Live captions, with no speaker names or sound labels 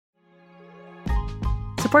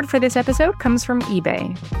Support for this episode comes from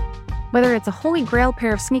eBay. Whether it's a holy grail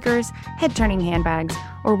pair of sneakers, head-turning handbags,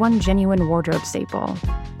 or one genuine wardrobe staple,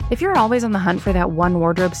 if you're always on the hunt for that one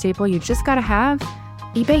wardrobe staple you just gotta have,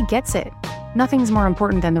 eBay gets it. Nothing's more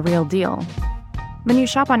important than the real deal. When you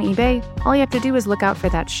shop on eBay, all you have to do is look out for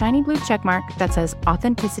that shiny blue checkmark that says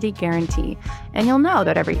Authenticity Guarantee, and you'll know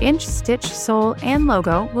that every inch, stitch, sole, and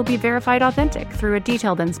logo will be verified authentic through a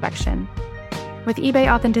detailed inspection. With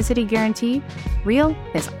eBay Authenticity Guarantee, real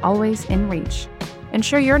is always in reach.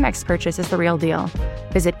 Ensure your next purchase is the real deal.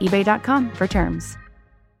 Visit ebay.com for terms.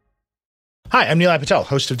 Hi, I'm Neil Patel,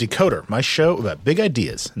 host of Decoder, my show about big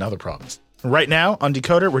ideas and other problems. Right now on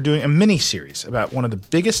Decoder, we're doing a mini-series about one of the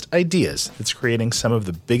biggest ideas that's creating some of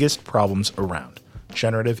the biggest problems around,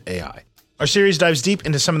 generative AI. Our series dives deep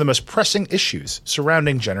into some of the most pressing issues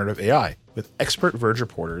surrounding generative AI, with expert Verge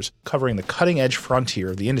reporters covering the cutting-edge frontier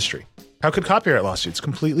of the industry. How could copyright lawsuits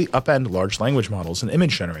completely upend large language models and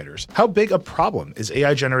image generators? How big a problem is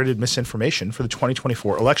AI-generated misinformation for the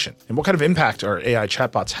 2024 election? And what kind of impact are AI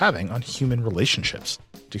chatbots having on human relationships?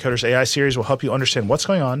 Decoder's AI series will help you understand what's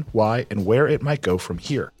going on, why, and where it might go from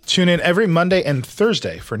here. Tune in every Monday and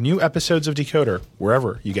Thursday for new episodes of Decoder,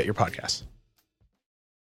 wherever you get your podcasts.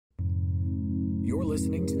 You're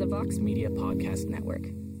listening to the Vox Media Podcast Network.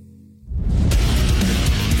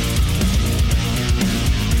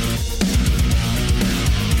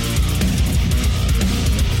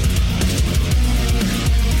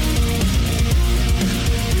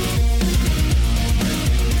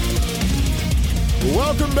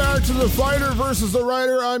 Welcome back to The Fighter versus the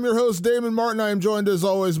Writer. I'm your host, Damon Martin. I am joined, as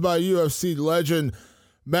always, by UFC legend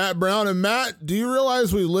Matt Brown. And Matt, do you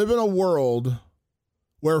realize we live in a world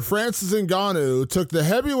where Francis Ngannou took the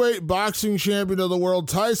heavyweight boxing champion of the world,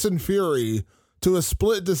 Tyson Fury, to a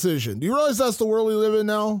split decision? Do you realize that's the world we live in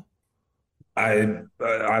now?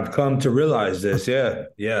 I've come to realize this. Yeah,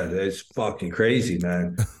 it's fucking crazy,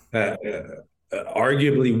 man.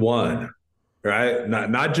 Arguably won. Right,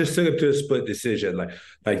 not just took him to a split decision.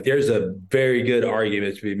 Like there's a very good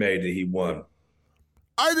argument to be made that he won.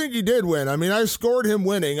 I think he did win. I mean, I scored him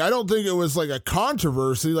winning. I don't think it was like a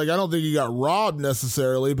controversy. Like, I don't think he got robbed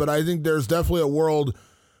necessarily, but I think there's definitely a world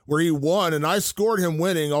where he won, and I scored him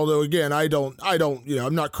winning. Although, again, I don't,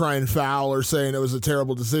 I'm not crying foul or saying it was a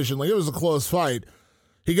terrible decision. Like, it was a close fight.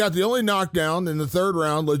 He got the only knockdown in the third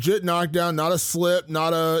round, legit knockdown, not a slip,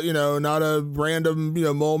 not a random,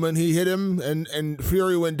 moment. He hit him and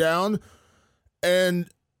Fury went down. And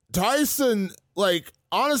Tyson,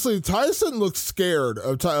 honestly, Tyson looked scared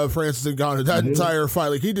of Francis Ngannou that entire fight.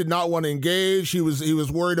 Like, he did not want to engage. He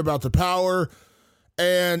was worried about the power.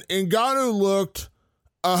 And Ngannou looked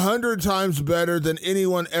 100 times better than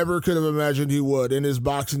anyone ever could have imagined he would in his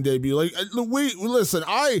boxing debut. Like,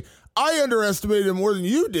 I underestimated him more than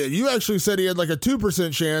you did. You actually said he had like a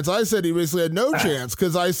 2% chance. I said he basically had no chance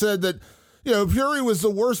because I said that, Fury was the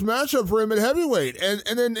worst matchup for him at heavyweight. And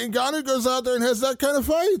then Ngannou goes out there and has that kind of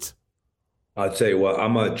fight. I'll tell you what,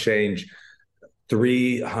 I'm going to change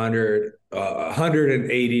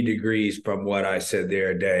 180 degrees from what I said the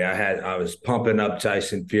other day. I was pumping up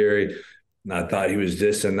Tyson Fury and I thought he was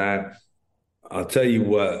this and that. I'll tell you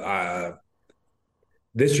what,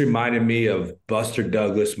 this reminded me of Buster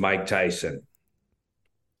Douglas, Mike Tyson,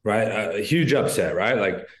 right? A huge upset, right?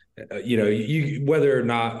 Like, you whether or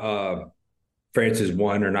not Francis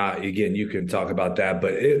won or not, again, you can talk about that.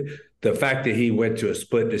 But the fact that he went to a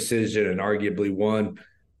split decision and arguably won,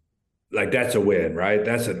 like, that's a win, right?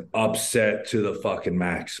 That's an upset to the fucking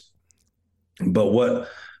max. But what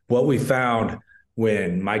we found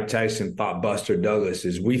when Mike Tyson fought Buster Douglas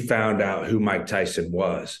is we found out who Mike Tyson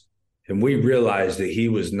was. And we realized that he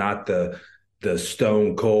was not the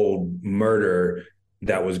stone cold murderer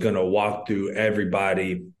that was going to walk through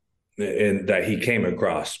everybody and that he came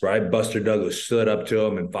across, right? Buster Douglas stood up to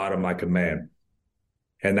him and fought him like a man.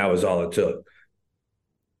 And that was all it took.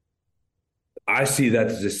 I see that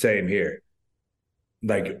as the same here.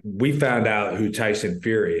 Like, we found out who Tyson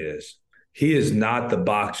Fury is. He is not the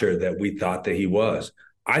boxer that we thought that he was.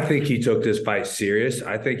 I think he took this fight serious.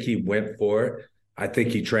 I think he went for it. I think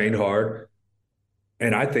he trained hard,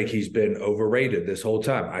 and I think he's been overrated this whole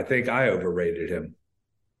time. I think I overrated him.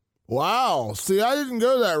 Wow. See, I didn't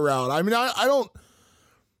go that route. I mean, I don't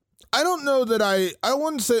know that I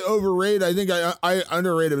wouldn't say overrated. I think I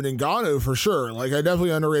underrated Ngannou for sure. Like, I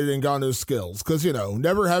definitely underrated Ngannou's skills because,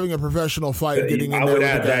 never having a professional fight, getting in I there would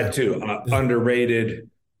with add that too. Underrated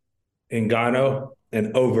Ngannou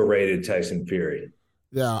and overrated Tyson Fury.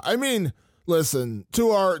 Yeah. I mean, Listen,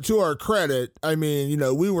 to our credit, I mean, you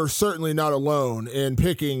know, we were certainly not alone in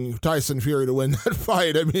picking Tyson Fury to win that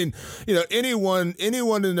fight. I mean, you know, anyone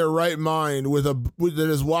in their right mind that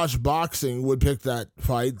has watched boxing would pick that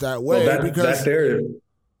fight that way. Well, because that there,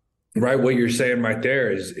 right? What you're saying right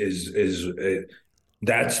there is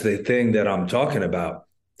that's the thing that I'm talking about.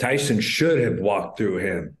 Tyson should have walked through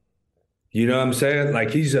him. You know what I'm saying?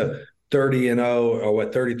 Like, he's a 30-0 or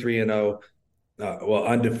what, 33-0.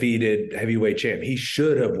 Undefeated heavyweight champ. He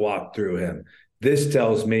should have walked through him. This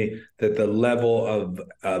tells me that the level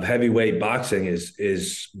of heavyweight boxing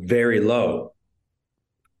is very low.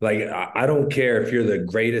 Like, I don't care if you're the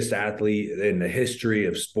greatest athlete in the history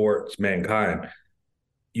of sports, mankind.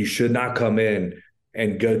 You should not come in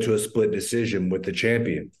and go to a split decision with the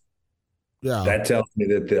champion. Yeah. That tells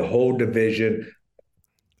me that the whole division,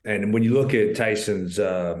 and when you look at Tyson's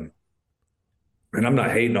and I'm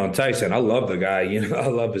not hating on Tyson. I love the guy. You know, I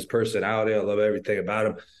love his personality. I love everything about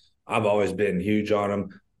him. I've always been huge on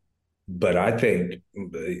him. But I think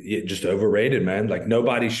it just overrated, man. Like,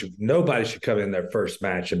 nobody should come in their first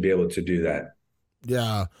match and be able to do that.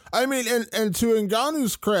 Yeah. I mean, and to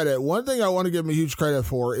Ngannou's credit, one thing I want to give him a huge credit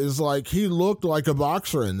for is, like, he looked like a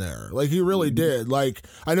boxer in there. Like, he really did. Like,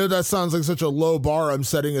 I know that sounds like such a low bar I'm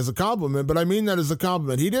setting as a compliment, but I mean that as a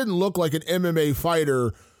compliment. He didn't look like an MMA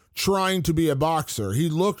fighter trying to be a boxer. He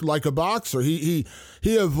looked like a boxer. He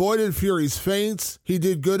avoided Fury's feints. He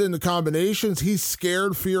did good in the combinations. He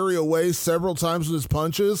scared Fury away several times with his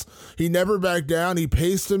punches. He never backed down. He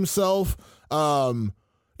paced himself.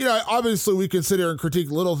 You know, obviously we can sit here and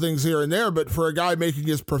critique little things here and there, but for a guy making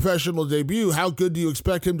his professional debut, how good do you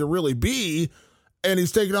expect him to really be? And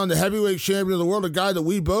he's taking on the heavyweight champion of the world, a guy that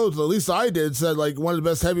we both, at least I did, said like one of the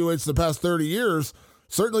best heavyweights in the past 30 years.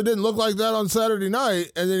 Certainly didn't look like that on Saturday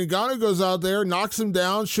night. And then Ngannou goes out there, knocks him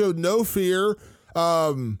down, showed no fear.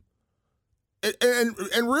 And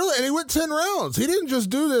really, and he went 10 rounds. He didn't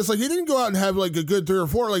just do this. Like, he didn't go out and have like a good 3 or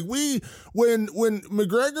 4. Like, when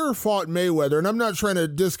McGregor fought Mayweather, and I'm not trying to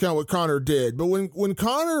discount what Conor did, but when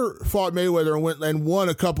Conor fought Mayweather and went and won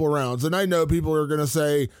a couple of rounds, and I know people are going to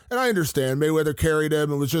say, and I understand, Mayweather carried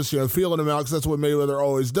him and was just, you know, feeling him out because that's what Mayweather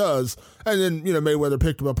always does. And then, you know, Mayweather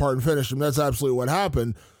picked him apart and finished him. That's absolutely what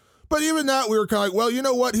happened. But even that, we were kind of like, well, you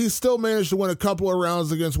know what? He still managed to win a couple of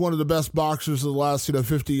rounds against one of the best boxers of the last,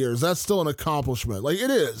 50 years. That's still an accomplishment. Like, it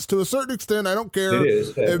is. To a certain extent, I don't care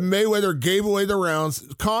if Mayweather gave away the rounds.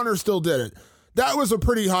 Conor still did it. That was a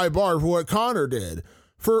pretty high bar for what Conor did.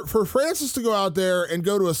 For Francis to go out there and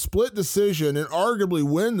go to a split decision and arguably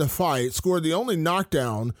win the fight, score the only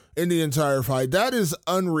knockdown in the entire fight, that is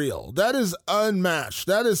unreal. That is unmatched.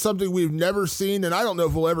 That is something we've never seen, and I don't know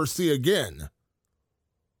if we'll ever see again.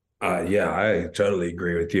 Yeah, I totally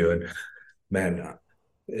agree with you. And man,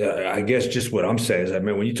 I guess just what I'm saying is, I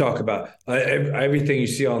mean, when you talk about everything you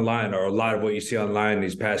see online, or a lot of what you see online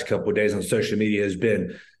these past couple of days on social media has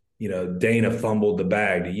been, Dana fumbled the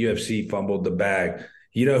bag, the UFC fumbled the bag.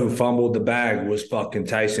 You know who fumbled the bag was fucking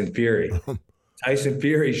Tyson Fury. Tyson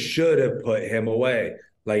Fury should have put him away.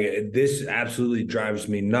 Like, this absolutely drives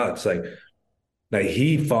me nuts. Like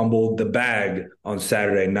he fumbled the bag on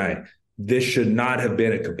Saturday night. This should not have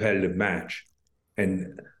been a competitive match.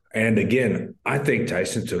 And again, I think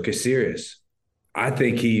Tyson took it serious. I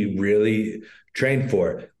think he really trained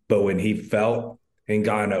for it. But when he felt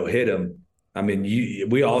Ngannou hit him, I mean,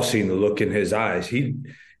 we all seen the look in his eyes. He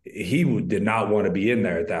did not want to be in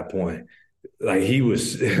there at that point. Like, he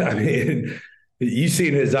was, I mean, you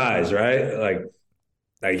seen his eyes, right?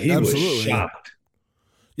 Like he Absolutely. Was shocked.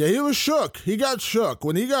 Yeah, he was shook. He got shook.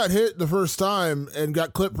 When he got hit the first time and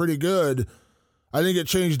got clipped pretty good, I think it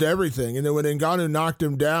changed everything. And then when Ngannou knocked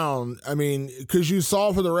him down, I mean, because you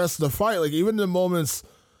saw for the rest of the fight, like, even the moments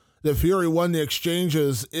that Fury won the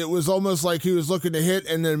exchanges, it was almost like he was looking to hit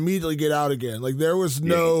and then immediately get out again. Like, there was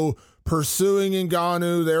no pursuing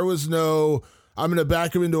Ngannou. There was no, I'm going to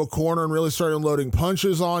back him into a corner and really start unloading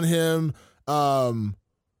punches on him.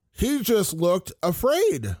 He just looked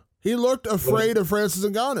afraid. He looked afraid of Francis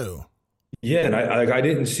Ngannou. Yeah, and I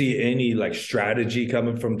didn't see any like strategy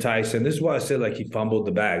coming from Tyson. This is why I said like he fumbled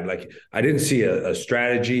the bag. Like, I didn't see a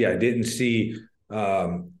strategy. I didn't see,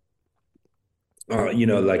 like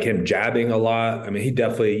him jabbing a lot. I mean, he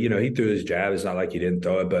definitely, he threw his jab. It's not like he didn't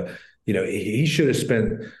throw it, but he should have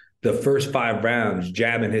spent the first 5 rounds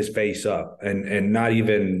jabbing his face up and not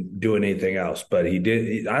even doing anything else. But he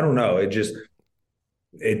did. I don't know.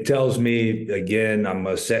 It tells me again, I'm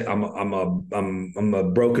a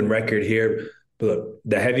broken record here. But look,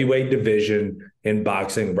 the heavyweight division in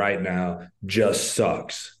boxing right now just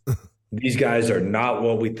sucks. These guys are not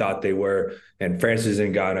what we thought they were, and Francis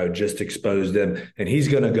Ngannou just exposed them. And he's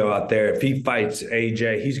going to go out there. If he fights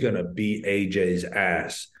AJ, he's going to beat AJ's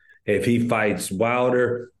ass. If he fights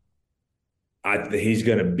Wilder, he's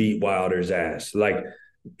going to beat Wilder's ass. Like,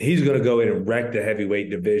 he's going to go in and wreck the heavyweight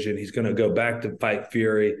division. He's going to go back to fight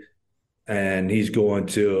Fury, and he's going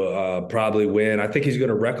to probably win. I think he's going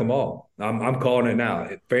to wreck them all. I'm calling it now.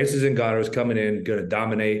 Francis Ngannou is coming in, going to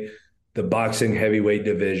dominate the boxing heavyweight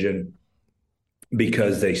division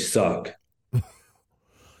because they suck.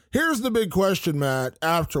 Here's the big question, Matt,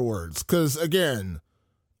 afterwards, because again,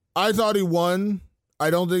 I thought he won. I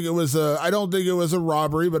don't think it was a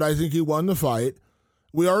robbery, but I think he won the fight.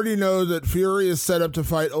 We already know that Fury is set up to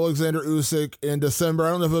fight Alexander Usyk in December. I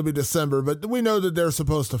don't know if it'll be December, but we know that they're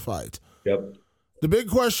supposed to fight. Yep. The big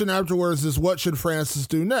question afterwards is, what should Francis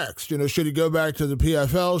do next? Should he go back to the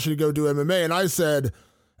PFL? Should he go do MMA? And I said,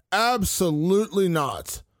 absolutely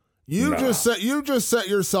not. You just set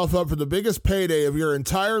yourself up for the biggest payday of your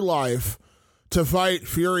entire life to fight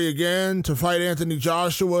Fury again, to fight Anthony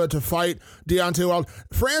Joshua, to fight Deontay Wilder.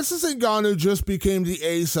 Francis Ngannou just became the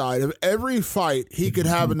A side of every fight he could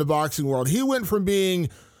have in the boxing world. He went from being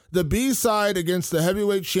the B side against the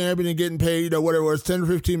heavyweight champion and getting paid, whatever it was, $10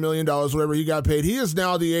 or $15 million, whatever he got paid. He is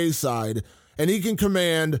now the A side, and he can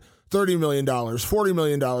command $30 million, $40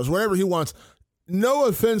 million, whatever he wants. No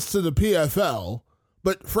offense to the PFL,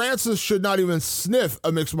 but Francis should not even sniff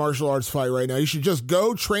a mixed martial arts fight right now. He should just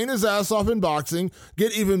go train his ass off in boxing,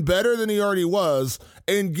 get even better than he already was,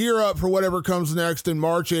 and gear up for whatever comes next in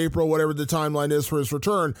March, April, whatever the timeline is for his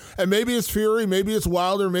return. And maybe it's Fury, maybe it's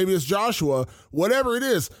Wilder, maybe it's Joshua. Whatever it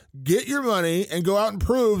is, get your money and go out and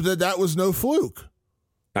prove that that was no fluke.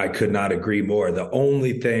 I could not agree more. The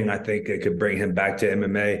only thing I think that could bring him back to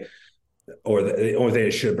MMA, or the only thing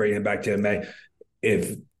that should bring him back to MMA,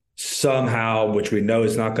 if somehow, which we know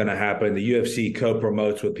is not going to happen, the UFC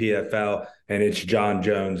co-promotes with PFL, and it's John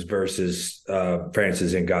Jones versus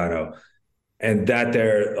Francis Ngannou. And that's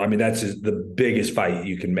the biggest fight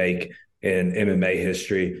you can make in MMA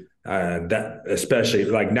history. That especially,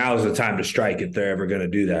 like, now is the time to strike if they're ever going to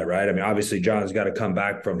do that, right? I mean, obviously John's got to come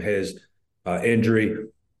back from his injury.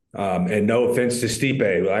 And no offense to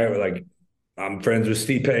Stipe, right? I'm friends with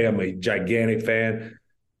Stipe. I'm a gigantic fan.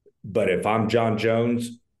 But if I'm John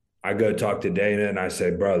Jones, I go talk to Dana and I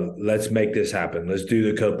say, bro, let's make this happen. Let's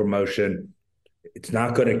do the co-promotion. It's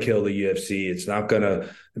not going to kill the UFC. It's not going to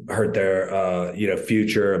hurt their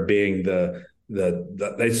future of being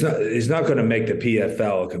it's not going to make the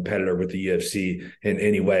PFL a competitor with the UFC in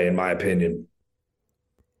any way, in my opinion.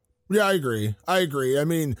 Yeah, I agree. I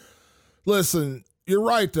mean, listen, you're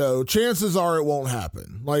right though. Chances are it won't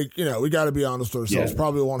happen. We got to be honest with ourselves. Yeah.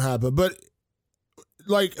 Probably won't happen. But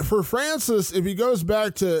for Francis, if he goes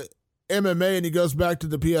back to MMA and he goes back to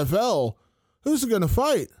the PFL, who's he going to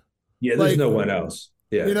fight? Yeah, there's no one else.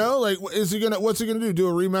 Yeah. What's he going to do? Do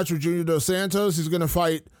a rematch with Junior Dos Santos? He's going to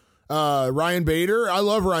fight Ryan Bader. I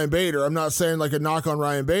love Ryan Bader. I'm not saying a knock on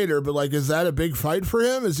Ryan Bader, but is that a big fight for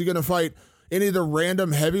him? Is he going to fight any of the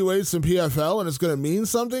random heavyweights in PFL and it's going to mean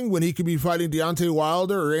something when he could be fighting Deontay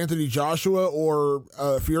Wilder or Anthony Joshua or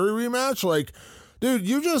a Fury rematch? Dude,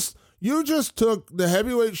 you just took the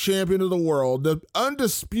heavyweight champion of the world, the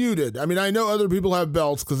undisputed. I mean, I know other people have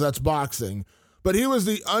belts because that's boxing, but he was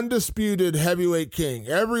the undisputed heavyweight king.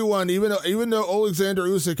 Everyone, even though Alexander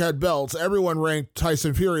Usyk had belts, everyone ranked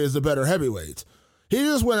Tyson Fury as the better heavyweight. He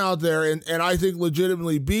just went out there and I think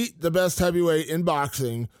legitimately beat the best heavyweight in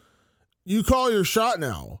boxing. You call your shot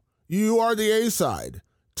now. You are the A side.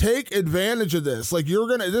 Take advantage of this.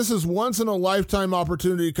 This is once in a lifetime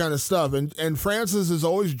opportunity kind of stuff. And Francis has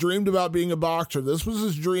always dreamed about being a boxer. This was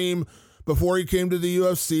his dream before he came to the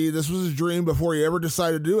UFC. This was his dream before he ever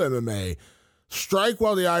decided to do MMA. Strike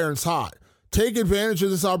while the iron's hot. Take advantage of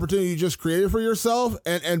this opportunity you just created for yourself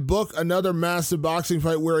and book another massive boxing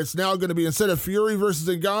fight where it's now going to be, instead of Fury versus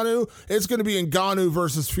Ngannou, it's going to be Ngannou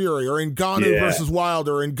versus Fury, or Ngannou versus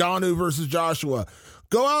Wilder, or Ngannou versus Joshua.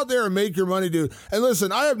 Go out there and make your money, dude. And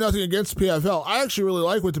listen, I have nothing against PFL. I actually really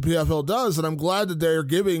like what the PFL does, and I'm glad that they're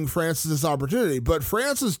giving Francis this opportunity. But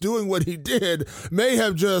Francis doing what he did may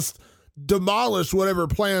have just demolished whatever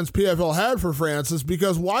plans PFL had for Francis,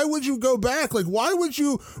 because why would you go back? Why would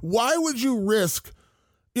you risk,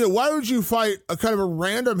 why would you fight a kind of a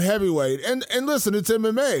random heavyweight? And listen, it's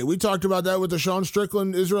MMA. We talked about that with the Sean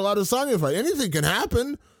Strickland Israel Adesanya fight. Anything can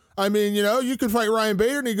happen. I mean, you could fight Ryan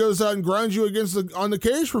Bader and he goes out and grinds you on the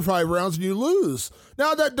cage for 5 rounds and you lose.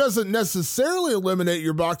 Now, that doesn't necessarily eliminate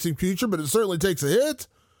your boxing future, but it certainly takes a hit.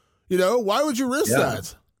 Why would you risk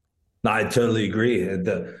that? No, I totally agree.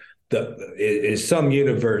 In some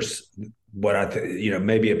universe, what I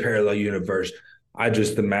maybe a parallel universe. I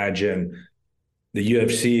just imagine the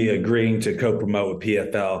UFC agreeing to co-promote with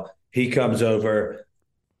PFL. He comes over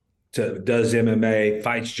does MMA,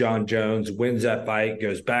 fights John Jones, wins that fight,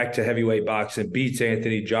 goes back to heavyweight boxing, beats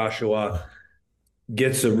Anthony Joshua,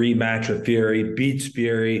 gets a rematch with Fury, beats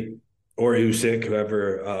Fury or Usyk,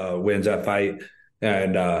 whoever wins that fight,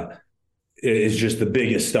 and is just the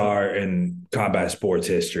biggest star in combat sports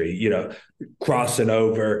history. Crossing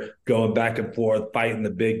over, going back and forth, fighting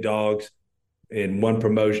the big dogs in one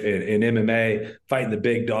promotion in MMA, fighting the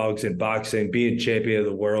big dogs in boxing, being champion of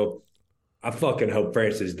the world. I fucking hope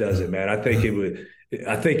Francis does it, man. I think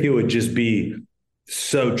it would just be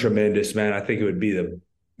so tremendous, man. I think he'd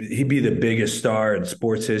be the biggest star in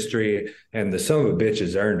sports history, and the son of a bitch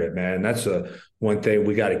has earned it, man. That's one thing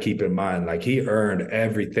we got to keep in mind. Like, he earned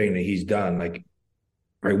everything that he's done. Like,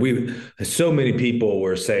 so many people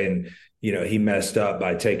were saying, he messed up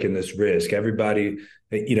by taking this risk. Everybody,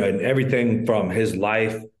 and everything from his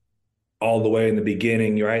life all the way in the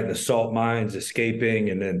beginning, right? In the salt mines, escaping,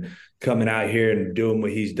 and then coming out here and doing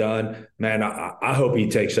what he's done. Man, I hope he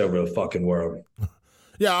takes over the fucking world.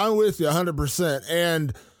 Yeah, I'm with you 100%.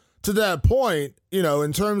 And to that point,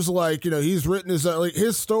 in terms of he's written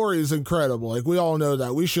his story is incredible. Like, we all know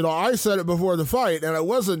that. I said it before the fight, and I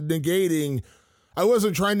wasn't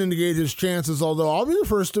trying to negate his chances, although I'll be the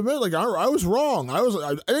first to admit, I was wrong. I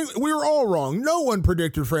think we were all wrong. No one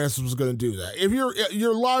predicted Francis was going to do that. If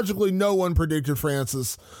you're logically, no one predicted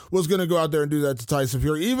Francis was going to go out there and do that to Tyson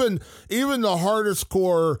Fury. Even the hardest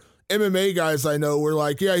core MMA guys I know were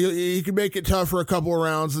like, yeah, he can make it tough for a couple of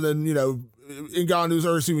rounds, and then,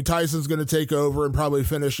 Tyson's going to take over and probably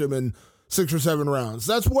finish him in 6 or 7 rounds.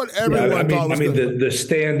 That's what everyone thought was going to happen. The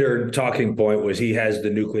standard talking point was he has the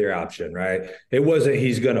nuclear option, right? It wasn't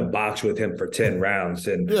he's going to box with him for 10 rounds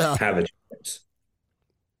and have a chance.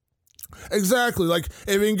 Exactly. Like,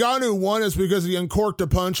 if Ngannou won, it's because he uncorked a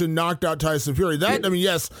punch and knocked out Tyson Fury.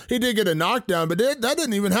 Yes, he did get a knockdown, but that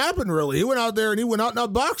didn't even happen, really. He went out there and he went out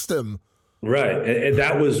and outboxed him. Right. And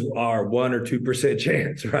that was our 1 or 2%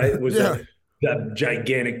 chance, right? It was that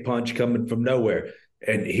gigantic punch coming from nowhere.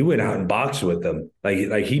 And he went out and boxed with them.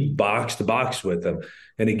 Like he boxed with them.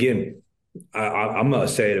 And again, I'm going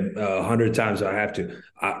to say it 100 times I have to.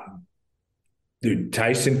 Dude,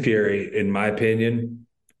 Tyson Fury, in my opinion,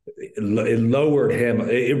 it lowered him.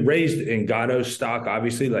 It raised Ngannou's stock,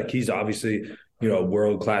 obviously. Like, he's obviously, a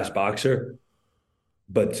world-class boxer.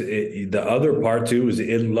 But the other part, too, is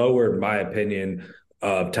it lowered my opinion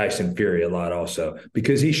of Tyson Fury a lot also,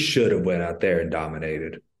 because he should have went out there and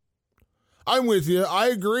dominated. I'm with you. I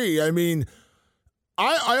agree. I mean,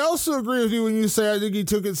 I also agree with you when you say I think he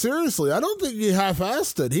took it seriously. I don't think he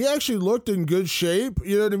half-assed it. He actually looked in good shape.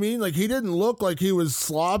 You know what I mean? Like, he didn't look like he was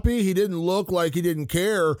sloppy. He didn't look like he didn't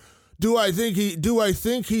care. Do I think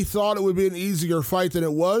he thought it would be an easier fight than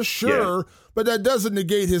it was? Sure. Yeah. But that doesn't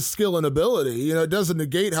negate his skill and ability. It doesn't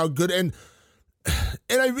negate how good. And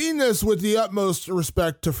I mean this with the utmost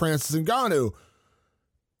respect to Francis Ngannou.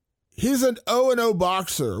 He's an 0-0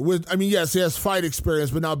 boxer yes, he has fight experience,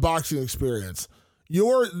 but not boxing experience.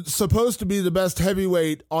 You're supposed to be the best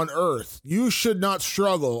heavyweight on earth. You should not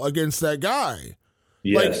struggle against that guy.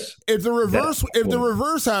 Yes. Like, if the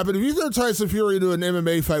reverse happened, if you throw Tyson Fury into an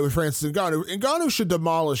MMA fight with Francis Ngannou should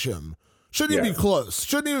demolish him. Shouldn't even be close.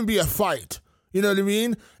 Shouldn't even be a fight. You know what I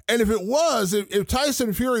mean? And if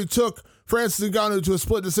Tyson Fury took Francis Ngannou to a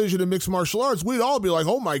split decision in mixed martial arts, we'd all be like,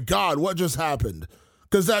 oh my God, what just happened?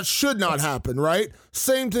 Because that should not happen, right?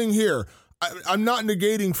 Same thing here. I'm not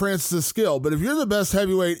negating Francis' skill, but if you're the best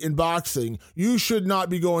heavyweight in boxing, you should not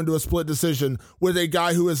be going to a split decision with a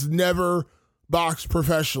guy who has never boxed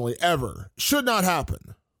professionally, ever. Should not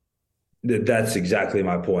happen. That's exactly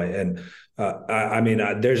my point. And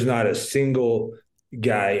there's not a single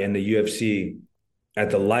guy in the UFC at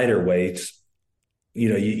the lighter weights.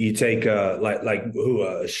 You take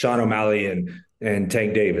Sean O'Malley and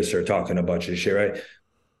Tank Davis are talking a bunch of shit, right?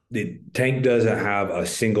 The Tank doesn't have a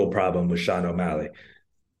single problem with Sean O'Malley.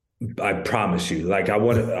 I promise you.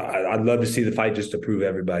 I'd love to see the fight just to prove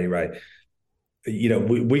everybody right.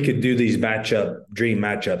 We could do these dream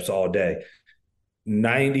matchups all day.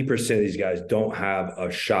 90% of these guys don't have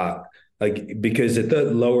a shot. Because at the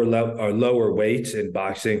lower level or lower weights in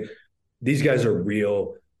boxing, these guys are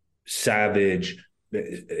real savage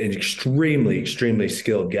and extremely, extremely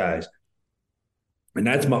skilled guys. And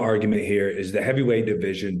that's my argument here, is the heavyweight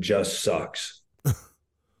division just sucks.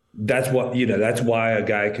 That's why a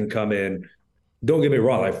guy can come in. Don't get me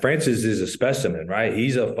wrong. Francis is a specimen, right?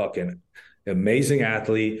 He's a fucking amazing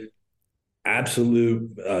athlete,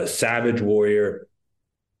 absolute savage warrior.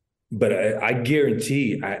 But I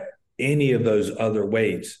guarantee any of those other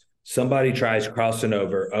weights, somebody tries crossing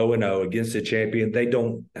over 0-0 against a champion, they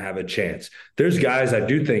don't have a chance. There's guys I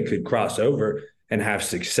do think could cross over and have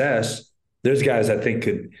success. There's guys I think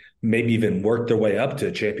could maybe even work their way up to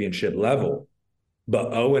a championship level.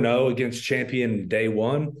 But 0-0 against champion day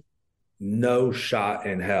one, no shot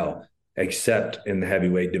in hell, except in the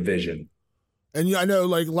heavyweight division. And I know,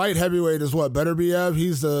 like, light heavyweight is what? Beterbiev?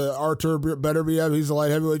 He's the Artur Beterbiev. He's the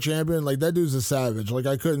light heavyweight champion. Like, that dude's a savage. Like,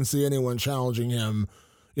 I couldn't see anyone challenging him.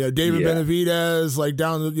 David Benavidez, like,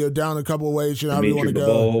 down a couple of weights, however you want to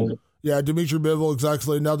go. Yeah, Dmitry Bivol,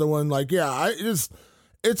 exactly. Another one. Like, yeah,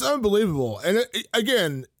 it's unbelievable. And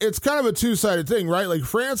again, it's kind of a two-sided thing, right? Like,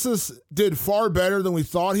 Francis did far better than we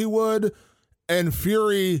thought he would, and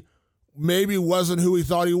Fury maybe wasn't who he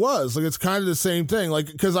thought he was. Like, it's kind of the same thing. Like,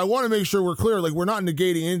 because I want to make sure we're clear. Like, we're not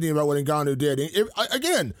negating anything about what Ngannou did. If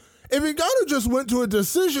Ngannou just went to a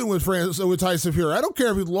decision with Tyson Fury, I don't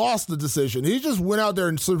care if he lost the decision. He just went out there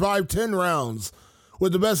and survived 10 rounds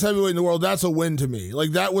with the best heavyweight in the world. That's a win to me.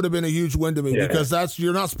 Like, that would have been a huge win to me because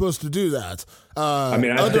you're not supposed to do that. I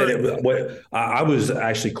was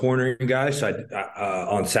actually cornering guys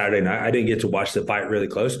on Saturday night. I didn't get to watch the fight really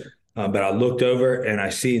close. But I looked over and I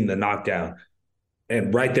seen the knockdown,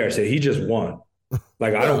 and right there I said, he just won.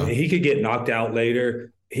 Like, he could get knocked out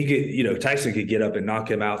later. He could, Tyson could get up and knock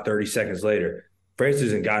him out 30 seconds later.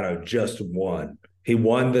 Francis Ngannou just won. He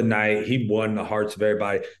won the night. He won the hearts of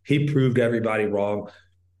everybody. He proved everybody wrong.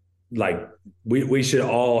 Like, we should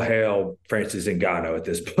all hail Francis Ngannou at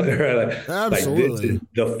this point. Right? Absolutely. Like, this is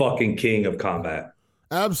the fucking king of combat.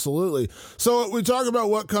 Absolutely. So we talk about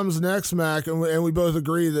what comes next, Mac, and we both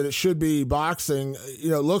agree that it should be boxing.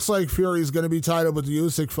 It looks like Fury's going to be tied up with the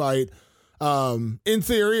Usyk fight. In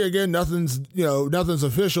theory, again, nothing's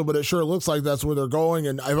official, but it sure looks like that's where they're going.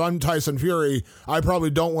 And if I'm Tyson Fury, I probably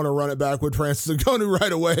don't want to run it back with Francis Ngannou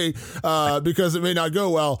right away because it may not go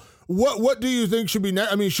well. What do you think should be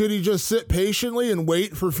next? I mean, should he just sit patiently and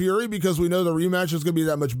wait for Fury because we know the rematch is going to be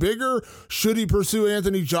that much bigger? Should he pursue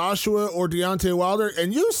Anthony Joshua or Deontay Wilder?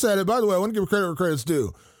 And you said it, by the way, I want to give credit where credit's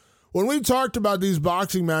due. When we talked about these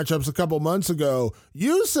boxing matchups a couple months ago,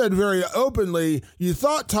 you said very openly you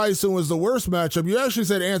thought Tyson was the worst matchup. You actually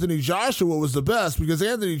said Anthony Joshua was the best because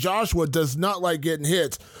Anthony Joshua does not like getting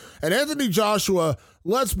hit. And Anthony Joshua,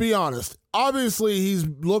 let's be honest, obviously he's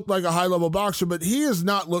looked like a high-level boxer, but he has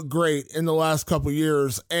not looked great in the last couple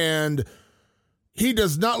years, and he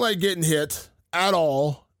does not like getting hit at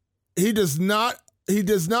all. He does not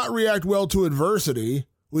react well to adversity.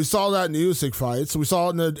 We saw that in the Usyk fights. We saw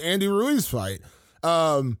it in the Andy Ruiz fight.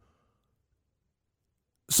 So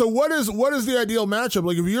what is the ideal matchup?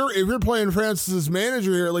 Like, if you're playing Francis's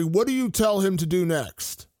manager here, like, what do you tell him to do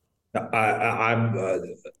next?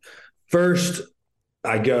 First,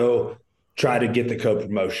 I go try to get the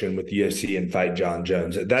co-promotion with UFC and fight John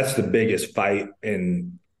Jones. That's the biggest fight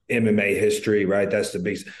in MMA history, right? That's the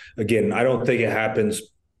biggest. Again, I don't think it happens.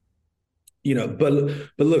 But look,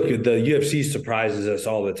 the UFC surprises us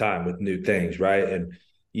all the time with new things, right? And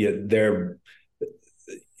they're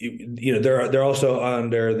also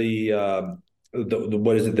under the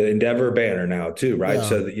what is it, the Endeavor banner now too, right? Yeah.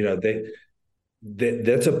 So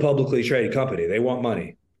that's a publicly traded company. They want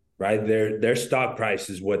money, right? Their stock price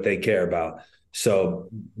is what they care about. So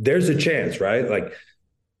there's a chance, right? Like,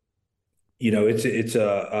 I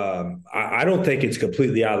don't think it's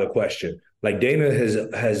completely out of the question. Like, Dana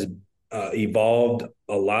has evolved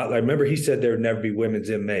a lot. I remember he said there would never be women's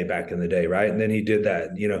MMA back in the day, right? And then he did that,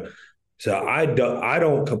 So I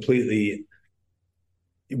don't completely.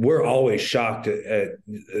 We're always shocked at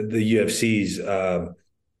the UFC's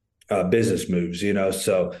business moves,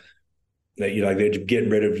 So like they're getting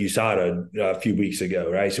rid of USADA a few weeks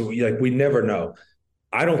ago, right? So we never know.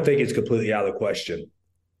 I don't think it's completely out of the question.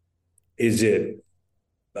 Is it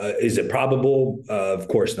probable? Of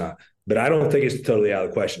course not. But I don't think it's totally out of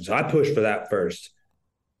the question. So I push for that first.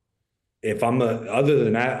 If other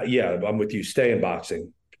than that, yeah, I'm with you. Stay in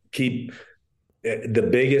boxing. Keep the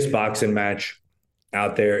biggest boxing match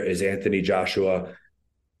out there is Anthony Joshua,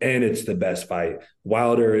 and it's the best fight.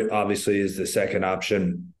 Wilder obviously is the second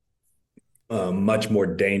option. Much more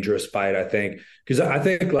dangerous fight, I think, because I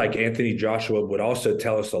think like Anthony Joshua would also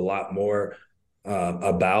tell us a lot more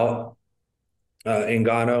about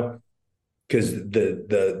Ngannou. Because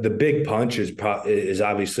the big punch is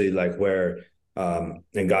obviously like where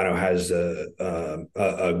Ngannou has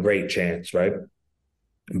a great chance, right?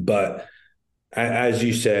 But as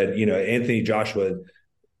you said, Anthony Joshua,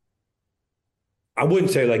 I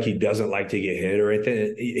wouldn't say like he doesn't like to get hit or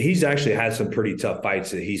anything. He's actually had some pretty tough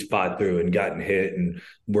fights that he's fought through and gotten hit and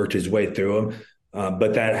worked his way through them.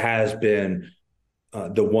 But that has been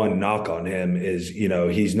the one knock on him is,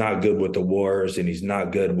 he's not good with the wars, and he's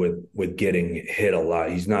not good with getting hit a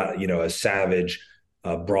lot. He's not, a savage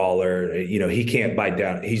brawler. He can't bite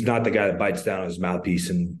down. He's not the guy that bites down his mouthpiece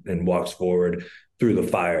and walks forward through the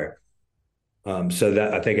fire. So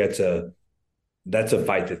that, I think that's a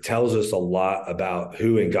fight that tells us a lot about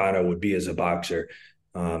who Ngannou would be as a boxer.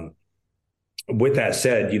 With that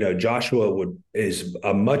said, Joshua is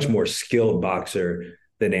a much more skilled boxer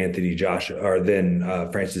than Anthony Joshua or than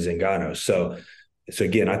Francis Ngannou. So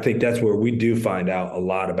again, I think that's where we do find out a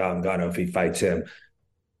lot about Ngannou if he fights him.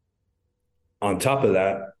 On top of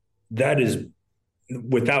that, that is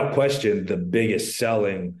without question the biggest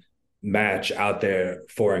selling match out there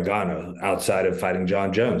for Ngannou outside of fighting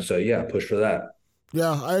John Jones. So yeah, push for that.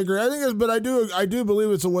 Yeah, I agree. But I do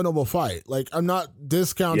believe it's a winnable fight. Like, I'm not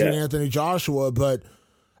discounting Anthony Joshua, but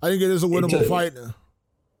I think it is a winnable fight.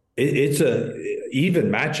 It's a even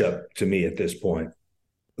matchup to me at this point.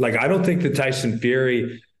 Like, I don't think the Tyson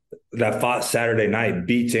Fury that fought Saturday night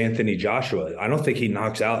beats Anthony Joshua. I don't think he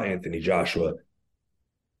knocks out Anthony Joshua.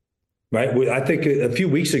 Right? I think a few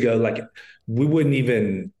weeks ago, like, we wouldn't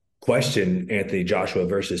even question Anthony Joshua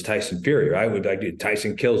versus Tyson Fury, right? We'd like,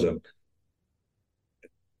 Tyson kills him.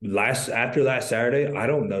 After last Saturday, I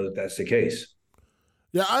don't know that that's the case.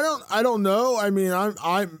 Yeah, I don't know. I mean,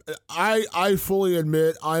 I fully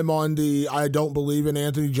admit I'm on the I don't believe in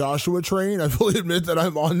Anthony Joshua train. I fully admit that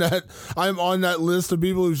I'm on that list of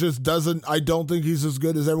people who just I don't think he's as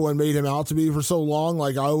good as everyone made him out to be for so long.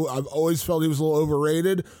 Like, I've always felt he was a little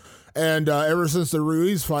overrated. And ever since the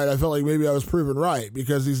Ruiz fight, I felt like maybe I was proven right,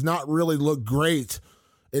 because he's not really looked great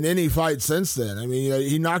in any fight since then. I mean,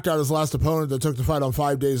 he knocked out his last opponent that took the fight on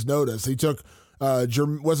 5 days' notice. He took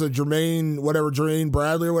Jermaine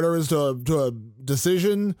Bradley or whatever it is to a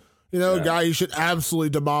decision. Guy he should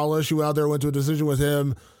absolutely demolish. He went out there and went to a decision with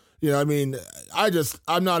him. I mean,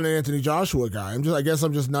 I'm not an Anthony Joshua guy. I guess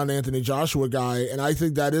I'm just not an Anthony Joshua guy, and I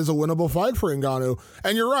think that is a winnable fight for Ngannou.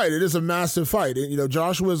 And you're right, it is a massive fight.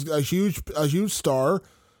 Joshua's a huge star.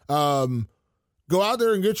 Go out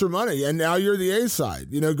there and get your money, and now you're the A side.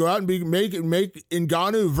 Go out and make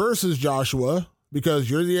Ngannou versus Joshua, because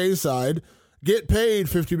you're the A side. Get paid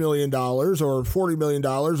 $50 million or $40 million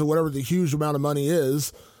or whatever the huge amount of money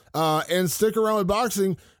is, and stick around with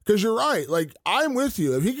boxing, because you're right. Like, I'm with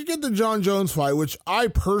you. If he could get the John Jones fight, which I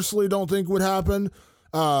personally don't think would happen,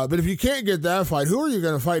 but if you can't get that fight, who are you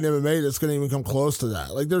going to fight in MMA that's going to even come close to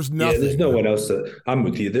that? Like, there's nothing. Yeah, there's no one else. I'm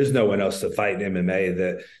with you. There's no one else to fight in MMA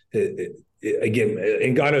that. Again,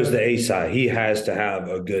 Ngannou's the A side. He has to have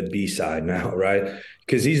a good B side now, right?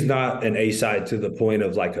 Because he's not an A side to the point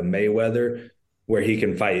of like a Mayweather, where he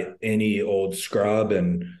can fight any old scrub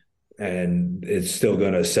and it's still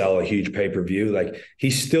going to sell a huge pay-per-view. Like,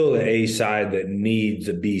 he's still an A side that needs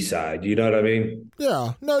a B side. You know what I mean?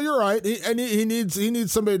 Yeah. No, you're right. He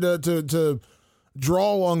needs somebody to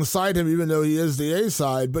draw alongside him, even though he is the A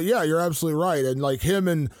side. But yeah, you're absolutely right. And like, him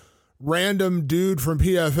and random dude from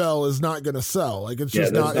PFL is not going to sell. Like, it's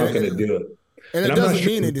just not going to do it. And it doesn't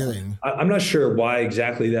mean anything. I'm not sure why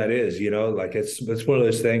exactly that is. Like, it's one of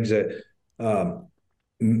those things that,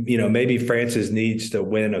 maybe Francis needs to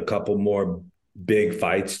win a couple more big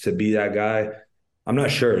fights to be that guy. I'm not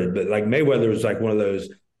sure, but like, Mayweather was like one of those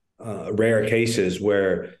rare cases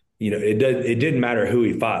where, it didn't matter who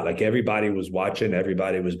he fought. Like, everybody was watching,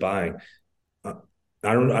 everybody was buying. I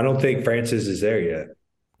don't think Francis is there yet.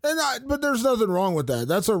 But there's nothing wrong with that.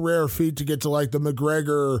 That's a rare feat to get to like the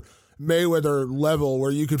McGregor Mayweather level where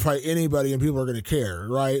you could fight anybody and people are going to care,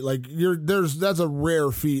 right? Like, that's a rare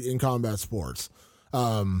feat in combat sports.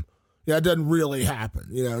 It doesn't really happen,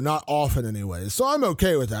 not often anyway. So I'm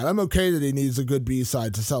okay with that. I'm okay that he needs a good B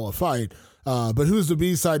side to sell a fight. But who's the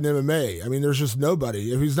B side in MMA? I mean, there's just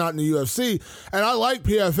nobody if he's not in the UFC. And I like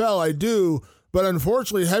PFL, I do, but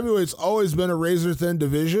unfortunately, heavyweight's always been a razor thin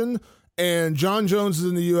division. And John Jones is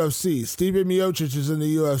in the UFC. Stipe Miocic is in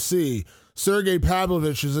the UFC. Sergey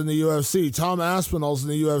Pavlovich is in the UFC. Tom Aspinall's in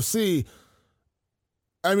the UFC.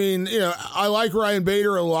 I mean, I like Ryan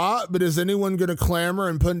Bader a lot, but is anyone going to clamor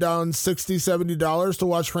and put down $60, $70 to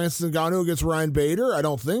watch Francis Ngannou against Ryan Bader? I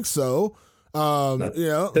don't think so. Tell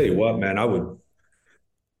you what, man, I would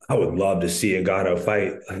love to see Ngannou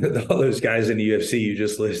fight all those guys in the UFC you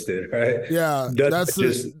just listed, right? Yeah, that's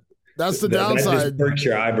the downside. That just perks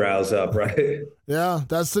your eyebrows up, right? Yeah,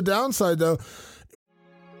 that's the downside, though.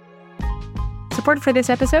 Support for this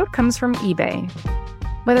episode comes from eBay.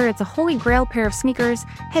 Whether it's a holy grail pair of sneakers,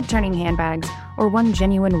 head-turning handbags, or one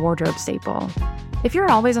genuine wardrobe staple, if you're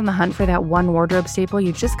always on the hunt for that one wardrobe staple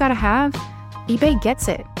you just gotta have, eBay gets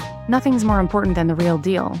it. Nothing's more important than the real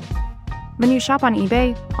deal. When you shop on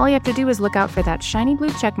eBay, all you have to do is look out for that shiny blue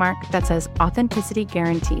checkmark that says Authenticity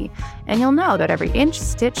Guarantee, and you'll know that every inch,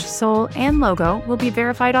 stitch, sole, and logo will be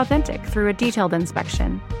verified authentic through a detailed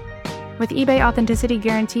inspection. With eBay Authenticity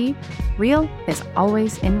Guarantee, real is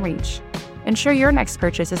always in reach. Ensure your next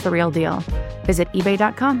purchase is the real deal. Visit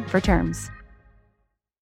ebay.com for terms.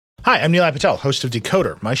 Hi, I'm Nilay Patel, host of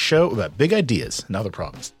Decoder, my show about big ideas and other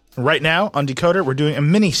problems. Right now on Decoder, we're doing a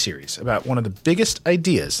mini-series about one of the biggest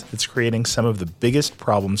ideas that's creating some of the biggest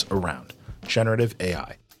problems around, generative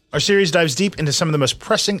AI. Our series dives deep into some of the most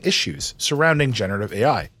pressing issues surrounding generative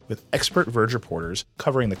AI, with expert Verge reporters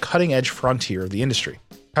covering the cutting-edge frontier of the industry.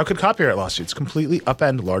 How could copyright lawsuits completely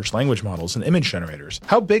upend large language models and image generators?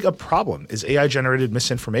 How big a problem is AI-generated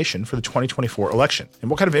misinformation for the 2024 election? And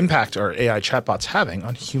what kind of impact are AI chatbots having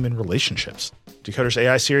on human relationships? Decoder's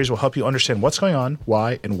AI series will help you understand what's going on,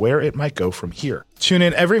 why, and where it might go from here. Tune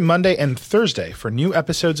in every Monday and Thursday for new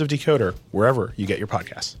episodes of Decoder, wherever you get your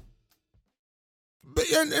podcasts.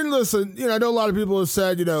 And listen, I know a lot of people have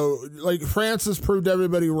said, like Francis proved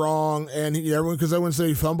everybody wrong, and everyone said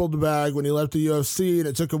he fumbled the bag when he left the UFC, and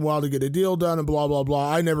it took him a while to get a deal done, and blah blah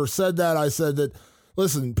blah. I never said that. I said that,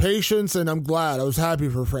 listen, patience, and I'm glad. I was happy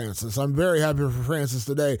for Francis. I'm very happy for Francis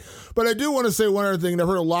today. But I do want to say one other thing. I've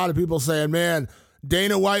heard a lot of people saying, "Man,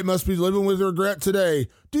 Dana White must be living with regret today."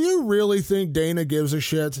 Do you really think Dana gives a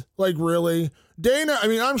shit? Like, really? Dana,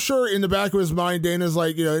 I'm sure in the back of his mind, Dana's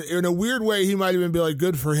like, in a weird way, he might even be like,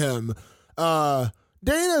 good for him.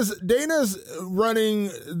 Dana's running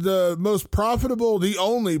the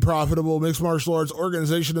only profitable mixed martial arts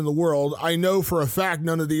organization in the world. I know for a fact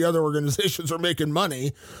none of the other organizations are making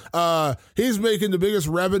money. He's making the biggest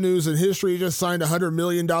revenues in history. He just signed a $100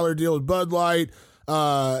 million deal with Bud Light.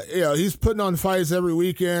 He's putting on fights every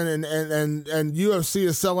weekend, and UFC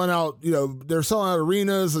is selling out, they're selling out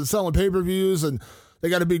arenas and selling pay-per-views, and they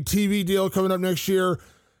got a big TV deal coming up next year.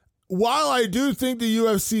 While I do think the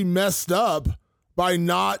UFC messed up by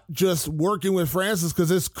not just working with Francis, because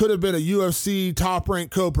this could have been a UFC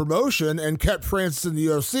top-ranked co-promotion and kept Francis in the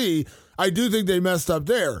UFC, I do think they messed up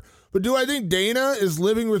there. But do I think Dana is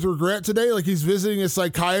living with regret today? Like he's visiting a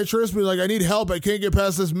psychiatrist, being like, I need help. I can't get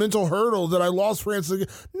past this mental hurdle that I lost Francis.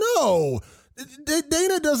 No,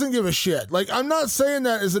 Dana doesn't give a shit. Like, I'm not saying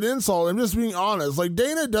that as an insult. I'm just being honest. Like,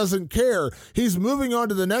 Dana doesn't care. He's moving on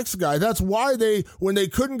to the next guy. That's why when they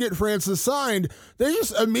couldn't get Francis signed, they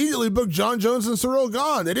just immediately booked John Jones and Cyril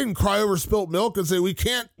Gahn. They didn't cry over spilt milk and say, we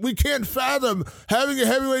can't fathom having a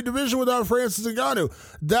heavyweight division without Francis Ngannou.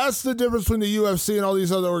 That's the difference between the UFC and all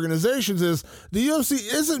these other organizations is the UFC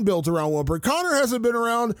isn't built around one person. Conor hasn't been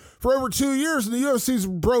around for over 2 years, and the UFC's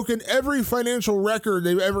broken every financial record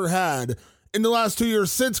they've ever had in the last 2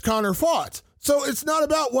 years since Conor fought. So it's not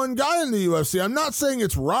about one guy in the UFC. I'm not saying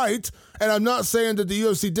it's right, and I'm not saying that the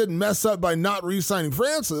UFC didn't mess up by not re-signing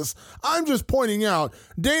Francis. I'm just pointing out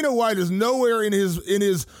Dana White is nowhere in his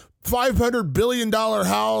 $500 billion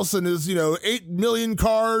house and his 8 million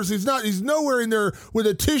cars. He's nowhere in there with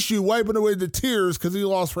a tissue wiping away the tears because he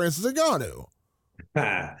lost Francis Ngannou.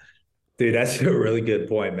 Dude, that's a really good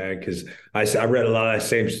point, man, because I read a lot of that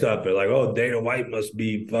same stuff. They're like, oh, Dana White must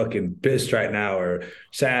be fucking pissed right now or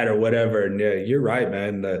sad or whatever. And yeah, you're right,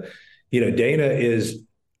 man. Dana is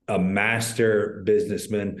a master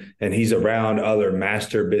businessman, and he's around other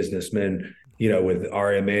master businessmen, with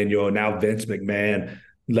Ari Emanuel, now Vince McMahon.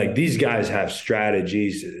 Like, these guys have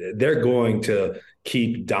strategies. They're going to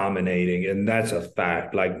keep dominating, and that's a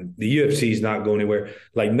fact. Like, the UFC is not going anywhere.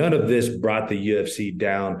 Like, none of this brought the UFC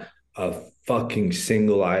down a fucking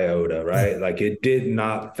single iota, right? Like, it did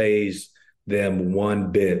not phase them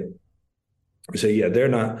one bit. So yeah, they're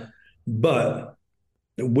not. But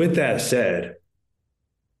with that said,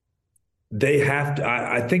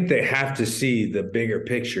 I think they have to see the bigger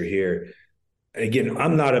picture here. Again,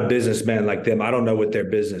 I'm not a businessman like them. I don't know what their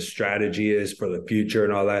business strategy is for the future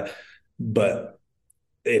and all that. But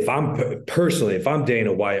if I'm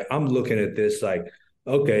Dana White, I'm looking at this like,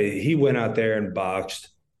 okay, he went out there and boxed.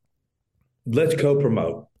 Let's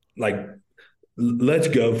co-promote. Like, let's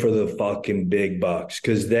go for the fucking big bucks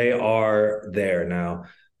because they are there now.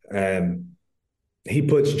 He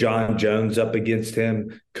puts John Jones up against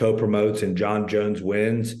him, co-promotes, and John Jones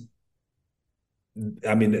wins.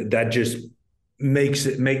 I mean, that just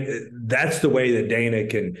that's the way that Dana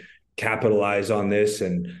can capitalize on this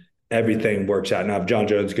and everything works out. Now, if John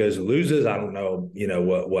Jones goes and loses, I don't know,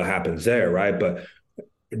 what happens there, right? But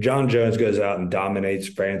John Jones goes out and dominates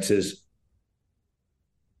Francis.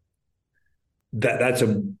 I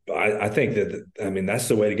think that's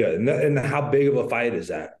the way to go. And how big of a fight is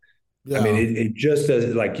that? Yeah. I mean, it just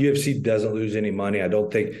does, like, UFC doesn't lose any money. I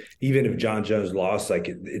don't think, even if John Jones lost, like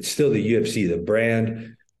it's still the UFC. The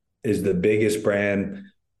brand is the biggest brand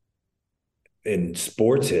in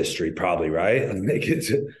sports history, probably, right? I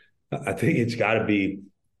think it's got to be,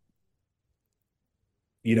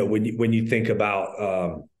 when you think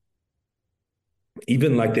about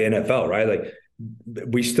even like the NFL, right? Like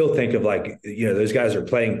we still think of like, those guys are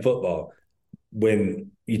playing football.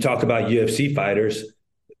 When you talk about UFC fighters,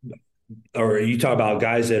 or you talk about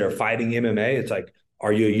guys that are fighting MMA, it's like,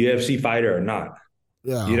 are you a UFC fighter or not?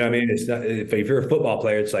 Yeah. You know what I mean? It's not, if you're a football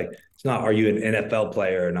player, it's like, it's not, are you an NFL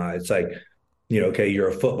player or not? It's like, okay, you're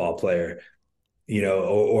a football player,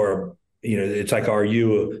 or it's like, are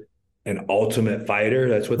you an ultimate fighter?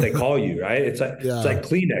 That's what they call you, right? It's like, It's like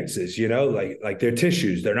Kleenexes, like they're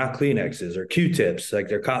tissues. They're not Kleenexes, or Q-tips, like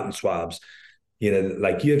they're cotton swabs.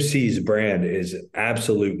 Like UFC's brand is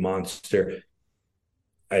absolute monster.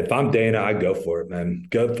 If I'm Dana, I go for it, man.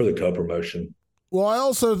 Go for the co-promotion. Well, I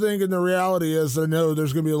also think, and the reality is, I know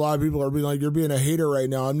there's going to be a lot of people that are being like, you're being a hater right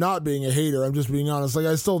now. I'm not being a hater. I'm just being honest. Like,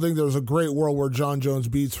 I still think there's a great world where John Jones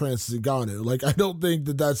beats Francis Ngannou. Like, I don't think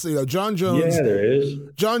that's, John Jones. Yeah, there is.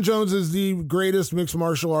 John Jones is the greatest mixed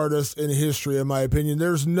martial artist in history, in my opinion.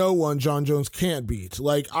 There's no one John Jones can't beat.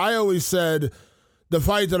 Like, I always said, the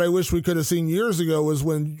fight that I wish we could have seen years ago was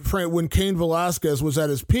when Cain Velasquez was at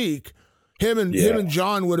his peak. Him and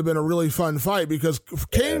John would have been a really fun fight, because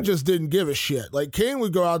Cain just didn't give a shit. Like, Cain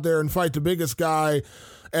would go out there and fight the biggest guy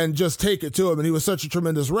and just take it to him. And he was such a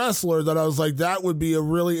tremendous wrestler that I was like, that would be a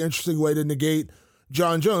really interesting way to negate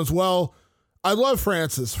John Jones. Well, I love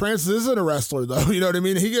Francis. Francis isn't a wrestler, though. You know what I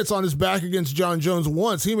mean? He gets on his back against John Jones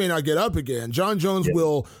once. He may not get up again. John Jones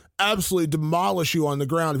will absolutely demolish you on the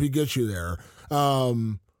ground if he gets you there.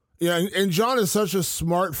 And John is such a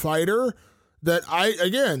smart fighter that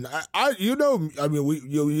you know me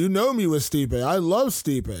with Stipe. I love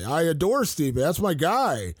Stipe. I adore Stipe. That's my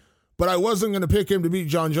guy. But I wasn't going to pick him to beat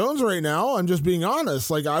John Jones right now. I'm just being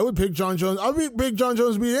honest. Like, I would pick John Jones. I would pick John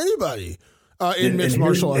Jones to beat anybody in mixed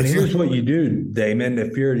martial arts. And here's what you do, Damon.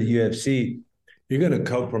 If you're the UFC, you're going to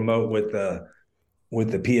co-promote with the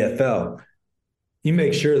PFL. You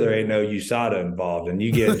make sure there ain't no USADA involved, and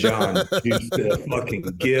you get John juiced to the fucking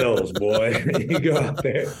gills, boy. You go out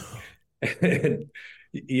there. And,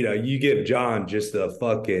 you give John just a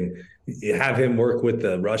fucking, have him work with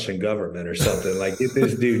the Russian government or something. Like, get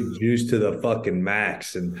this dude juiced to the fucking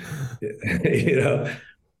max, and,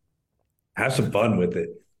 have some fun with it.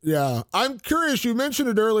 Yeah. I'm curious. You mentioned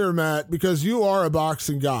it earlier, Matt, because you are a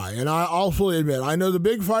boxing guy. And I'll fully admit, I know the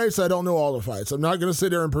big fights. I don't know all the fights. I'm not going to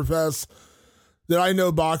sit there and profess that I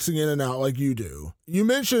know boxing in and out like you do. You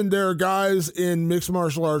mentioned there are guys in mixed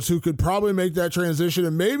martial arts who could probably make that transition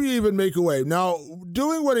and maybe even make a wave. Now,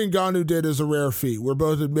 doing what Ngannou did is a rare feat. We're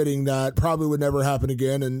both admitting that probably would never happen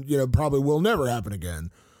again, and probably will never happen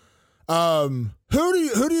again. Who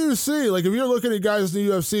do you see? Like, if you're looking at guys in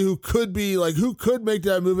the UFC who could make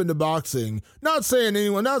that move into boxing? Not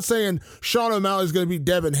saying Sean O'Malley's going to be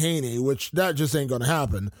Devin Haney, which that just ain't going to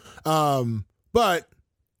happen. But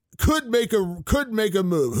could make a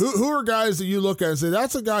move. Who are guys that you look at and say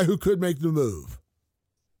that's a guy who could make the move?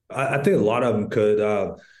 I think a lot of them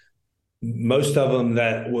could. Most of them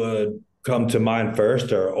that would come to mind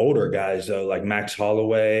first are older guys, though, like Max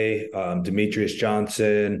Holloway, Demetrius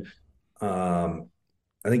Johnson.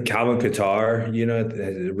 I think Calvin Kattar,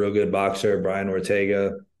 is a real good boxer. Brian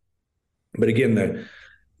Ortega. But again,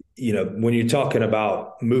 when you're talking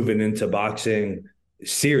about moving into boxing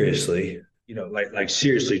seriously, like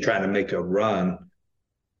seriously trying to make a run.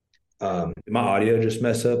 My audio just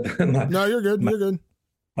mess up. No, you're good. You're good.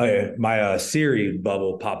 Oh yeah, my Siri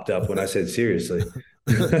bubble popped up when I said seriously.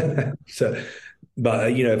 So,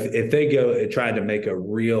 but if they go trying to make a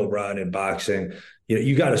real run in boxing,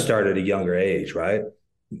 you got to start at a younger age, right?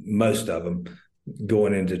 Most of them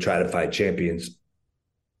going in to try to fight champions.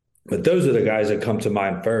 But those are the guys that come to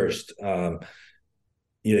mind first.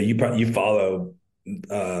 You follow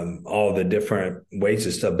all the different weights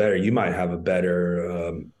and stuff better. You might have a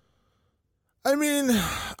better. I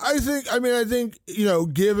think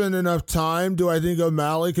given enough time, do I think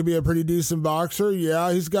O'Malley could be a pretty decent boxer?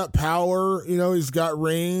 Yeah, he's got power. He's got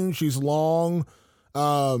range. He's long.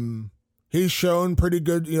 He's shown pretty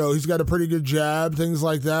good. He's got a pretty good jab. Things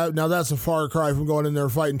like that. Now that's a far cry from going in there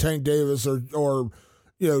fighting Tank Davis or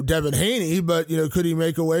Devin Haney, but, could he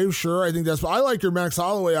make a wave? Sure. I think I like your Max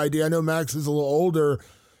Holloway idea. I know Max is a little older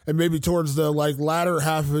and maybe towards the latter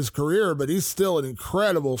half of his career, but he's still an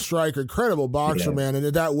incredible striker, incredible boxer, man. And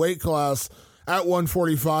at that weight class at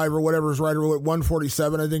 145 or whatever's right, or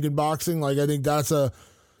 147, I think in boxing, I think that's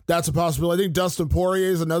that's a possibility. I think Dustin Poirier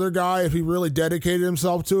is another guy. If he really dedicated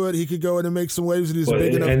himself to it, he could go in and make some waves, and he's a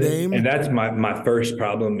big enough name. And that's my first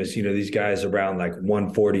problem is, these guys around like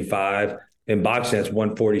 145. In boxing, that's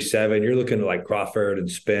 147. You're looking at like Crawford and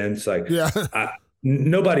Spence.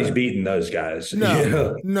 Nobody's beating those guys.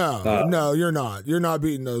 No, no, you're not. You're not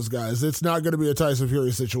beating those guys. It's not going to be a Tyson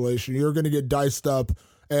Fury situation. You're going to get diced up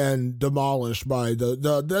and demolished by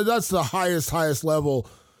that's the highest level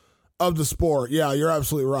of the sport. Yeah, you're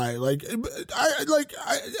absolutely right.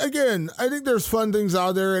 I think there's fun things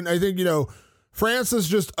out there, and I think, Francis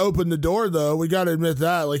just opened the door, though. We got to admit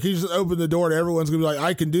that. Like, he just opened the door to everyone's going to be like,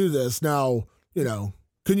 I can do this. Now,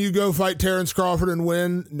 can you go fight Terrence Crawford and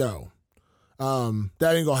win? No.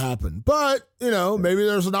 That ain't going to happen. But, maybe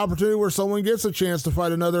there's an opportunity where someone gets a chance to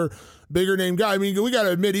fight another bigger name guy. I mean, we got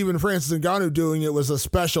to admit, even Francis Ngannou doing it was a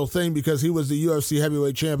special thing because he was the UFC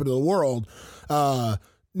heavyweight champion of the world.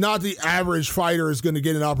 Not the average fighter is going to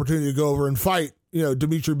get an opportunity to go over and fight,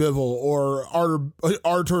 Dmitry Bivol or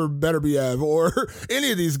Artur Beterbiev or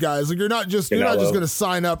any of these guys. Like, you're not just going to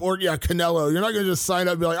sign up, or Canelo. You're not going to just sign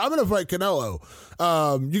up and be like, I'm going to fight Canelo.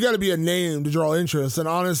 You got to be a name to draw interest. And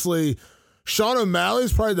honestly, Sean O'Malley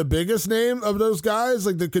is probably the biggest name of those guys,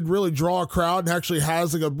 like, that could really draw a crowd and actually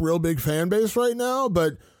has like a real big fan base right now.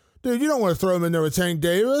 But dude, you don't want to throw him in there with Tank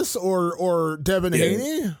Davis or Devin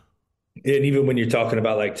Haney. And even when you're talking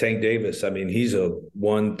about like Tank Davis, I mean, he's a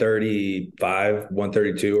 135,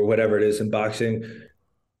 132 or whatever it is in boxing,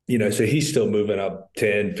 so he's still moving up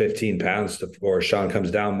 10, 15 pounds before Sean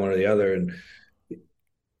comes down one or the other. And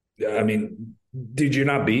I mean, dude, you're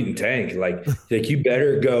not beating Tank. Like you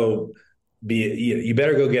better go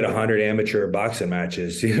get 100 amateur boxing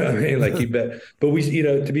matches. You know what I mean? Like but we,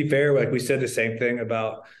 to be fair, like we said the same thing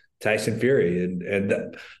about Tyson Fury,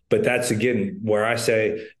 but that's again where I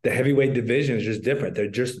say the heavyweight division is just different.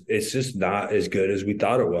 It's just not as good as we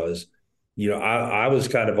thought it was. I was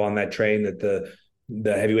kind of on that train that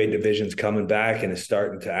the heavyweight division's coming back and it's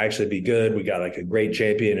starting to actually be good. We got like a great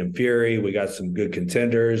champion in Fury. We got some good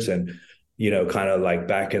contenders, and kind of like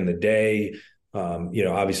back in the day,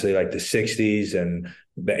 obviously like the 60s and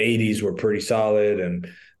the 80s were pretty solid, and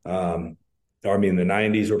the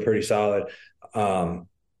 90s were pretty solid.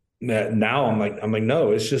 Now I'm like,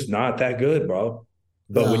 no, it's just not that good, bro.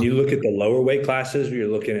 But when you look at the lower weight classes, where you're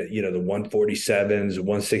looking at, the 147s,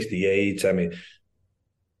 168s, I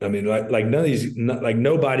mean, like none of these, like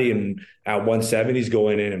nobody at 170 is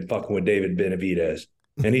going in and fucking with David Benavidez,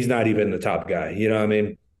 and he's not even the top guy. You know what I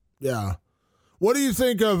mean? Yeah. What do you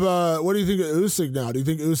think of Usyk now? Do you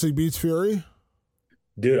think Usyk beats Fury?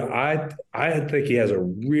 Dude, I think he has a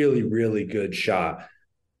really, really good shot.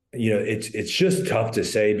 It's just tough to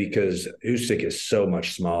say because Usyk is so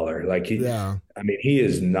much smaller. Like he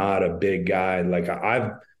is not a big guy. Like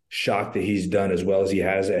I'm shocked that he's done as well as he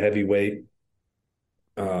has at heavyweight.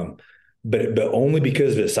 But only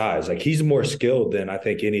because of his size. Like he's more skilled than I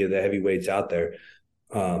think any of the heavyweights out there.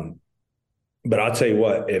 But I'll tell you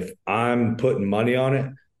what, if I'm putting money on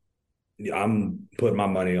it, I'm putting my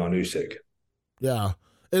money on Usyk. Yeah,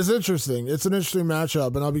 it's interesting. It's an interesting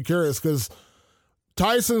matchup, and I'll be curious because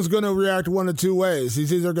Tyson's going to react one of two ways.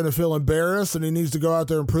 He's either going to feel embarrassed and he needs to go out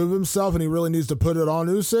there and prove himself and he really needs to put it on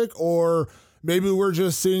Usyk, or maybe we're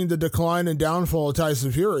just seeing the decline and downfall of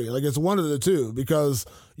Tyson Fury. Like, it's one of the two, because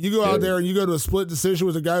you go out there and you go to a split decision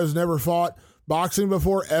with a guy who's never fought boxing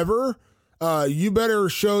before ever. You better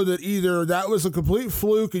show that either that was a complete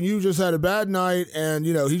fluke and you just had a bad night and,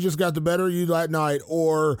 he just got the better of you that night,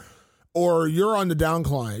 or you're on the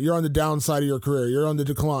downcline. You're on the downside of your career. You're on the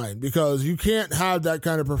decline, because you can't have that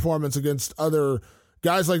kind of performance against other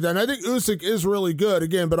guys like that. And I think Usyk is really good,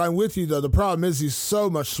 again, but I'm with you, though. The problem is he's so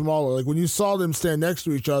much smaller. Like, when you saw them stand next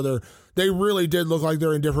to each other, they really did look like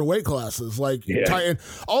they're in different weight classes. Like, and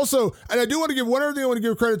also, and I do want to give one other thing I want to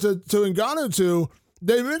give credit to Ngannou too.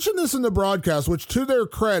 They mentioned this in the broadcast, which, to their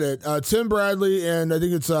credit, Tim Bradley and I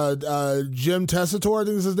think it's Jim Tessitore, I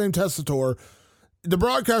think is his name, Tessitore. The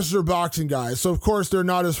broadcasters are boxing guys, so of course they're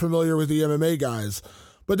not as familiar with the MMA guys.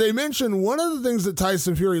 But they mentioned one of the things that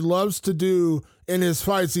Tyson Fury loves to do in his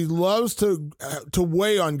fights, he loves to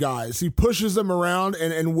weigh on guys. He pushes them around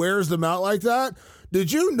and wears them out like that.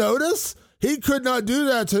 Did you notice? He could not do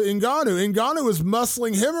that to Ngannou. Ngannou was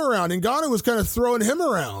muscling him around. Ngannou was kind of throwing him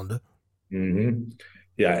around. Mm-hmm.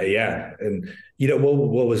 Yeah. And,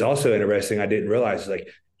 what was also interesting, I didn't realize, like,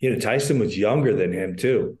 Tyson was younger than him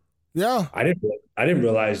too. Yeah. I didn't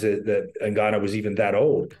realize that Ngannou was even that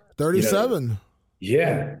old. 37.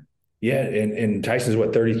 Yeah. And Tyson's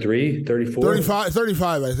what, 33, 34?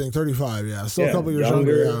 35, I think. 35, yeah. Still a couple years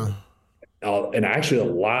younger, yeah. And actually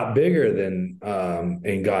a lot bigger than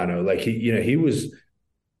Ngannou. Like he was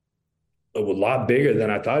a lot bigger than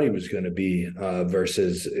I thought he was going to be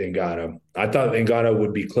versus Ngannou. I thought Ngannou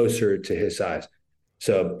would be closer to his size.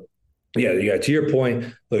 So, yeah, to your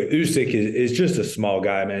point, look, Usyk is just a small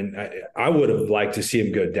guy, man. I would have liked to see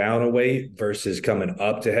him go down a weight versus coming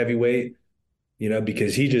up to heavyweight,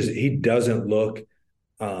 because he doesn't look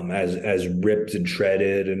as ripped and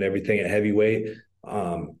shredded and everything at heavyweight.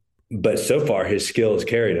 But so far, his skill has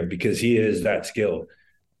carried him because he is that skilled.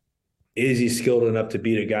 Is he skilled enough to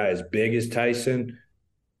beat a guy as big as Tyson?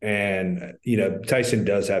 And, Tyson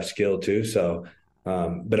does have skill too. So,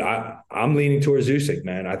 but I'm leaning towards Usyk,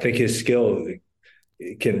 man. I think his skill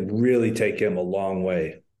can really take him a long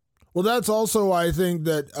way. Well, that's also why I think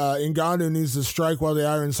that Ngannou needs to strike while the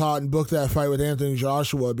iron's hot and book that fight with Anthony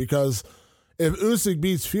Joshua, because if Usyk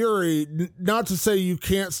beats Fury, not to say you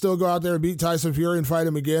can't still go out there and beat Tyson Fury and fight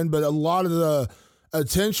him again, but a lot of the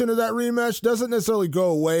attention of that rematch doesn't necessarily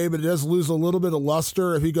go away, but it does lose a little bit of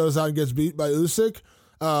luster if he goes out and gets beat by Usyk.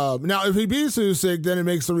 Now, if he beats Usyk, then it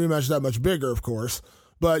makes the rematch that much bigger, of course.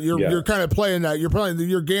 But you're kind of playing that.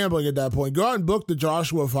 You're gambling at that point. Go out and book the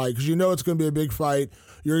Joshua fight because you know it's going to be a big fight.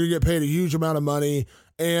 You're going to get paid a huge amount of money,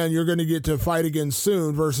 and you're going to get to fight again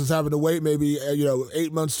soon versus having to wait maybe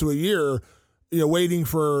 8 months to a year. Waiting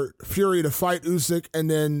for Fury to fight Usyk and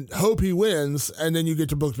then hope he wins, and then you get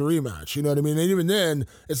to book the rematch. You know what I mean? And even then,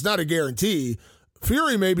 it's not a guarantee.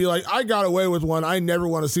 Fury may be like, I got away with one. I never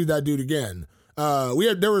want to see that dude again.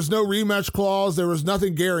 There was no rematch clause. There was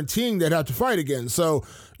nothing guaranteeing they'd have to fight again. So,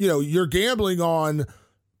 you're gambling on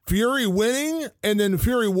Fury winning and then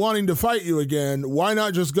Fury wanting to fight you again. Why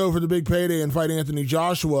not just go for the big payday and fight Anthony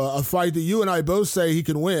Joshua, a fight that you and I both say he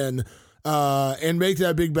can win, and make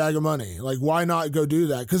that big bag of money? Like, why not go do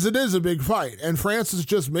that? Because it is a big fight. And Francis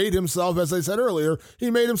just made himself, as I said earlier,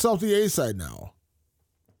 he made himself the A side now.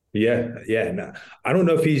 Yeah. No, I don't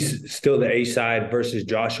know if he's still the A side versus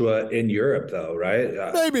Joshua in Europe, though,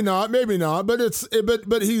 right? Maybe not. But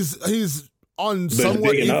he's on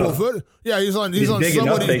somewhat equal foot. Yeah, he's on big somewhat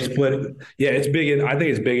enough. They split. Yeah, it's big. I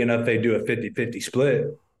think it's big enough they do a 50-50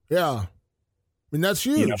 split. Yeah. I mean, that's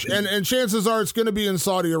huge. And chances are it's going to be in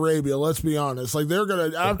Saudi Arabia, let's be honest. Like, they're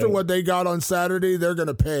going to, after what they got on Saturday, they're going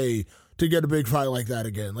to pay to get a big fight like that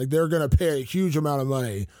again. Like, they're going to pay a huge amount of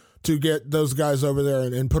money to get those guys over there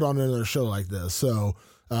and put on another show like this. So,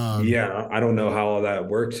 I don't know how all that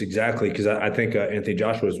works exactly because I think Anthony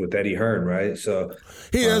Joshua was with Eddie Hearn, right? So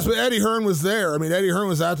he is, but Eddie Hearn was there. I mean, Eddie Hearn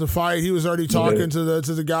was at the fight. He was already talking to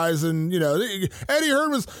the guys, and Eddie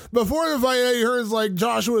Hearn was before the fight. Eddie Hearn's like,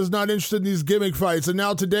 Joshua is not interested in these gimmick fights, and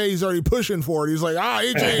now today he's already pushing for it. He's like,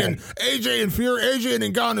 AJ and Fury, AJ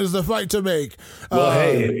and Ngannou is the fight to make. Well,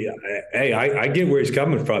 hey, I get where he's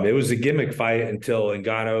coming from. It was a gimmick fight until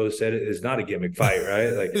Ngannou said it's not a gimmick fight,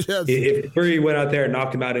 right? Like yes. If Fury went out there and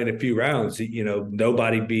knocked him out in a few rounds,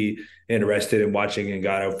 nobody'd be interested in watching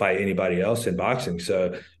Ngannou fight anybody else in boxing.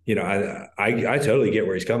 So, I totally get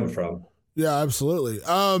where he's coming from. Yeah, absolutely.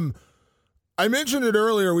 I mentioned it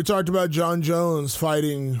earlier. We talked about John Jones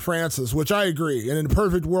fighting Francis, which I agree. And in a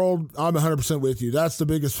perfect world, I'm 100% with you. That's the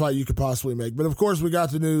biggest fight you could possibly make. But of course, we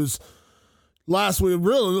got the news last week,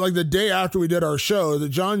 really like the day after we did our show, that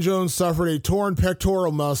John Jones suffered a torn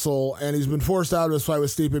pectoral muscle, and he's been forced out of his fight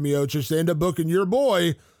with Stipe Miocic. They end up booking your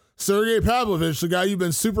boy, Sergey Pavlovich, the guy you've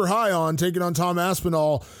been super high on, taking on Tom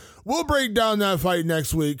Aspinall. We'll break down that fight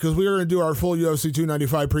next week because we're going to do our full UFC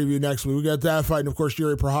 295 preview next week. We got that fight, and of course,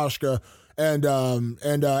 Yuri Prochazka and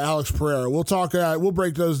Alex Pereira. We'll talk that. We'll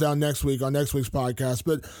break those down next week on next week's podcast.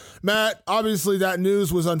 But Matt, obviously that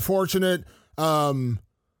news was unfortunate. And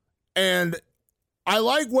I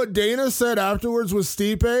like what Dana said afterwards with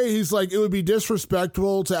Stipe. He's like, it would be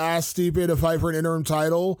disrespectful to ask Stipe to fight for an interim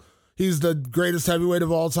title. He's the greatest heavyweight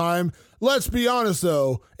of all time. Let's be honest,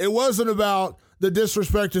 though. It wasn't about the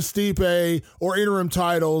disrespect to Stipe or interim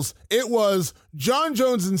titles. It was John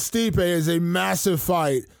Jones and Stipe is a massive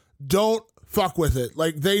fight. Don't fuck with it.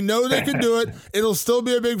 Like, they know they can do it. It'll still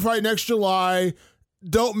be a big fight next July.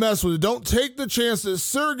 Don't mess with it. Don't take the chance that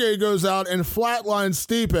Sergey goes out and flatlines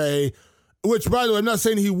Stipe, which, by the way, I'm not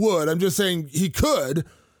saying he would. I'm just saying he could.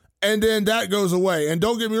 And then that goes away. And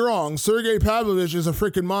don't get me wrong, Sergey Pavlovich is a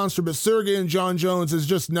freaking monster, but Sergey and John Jones is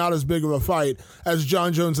just not as big of a fight as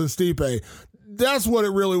John Jones and Stipe. That's what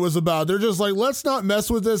it really was about. They're just like, let's not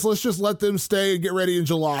mess with this. Let's just let them stay and get ready in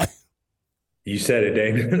July. You said it,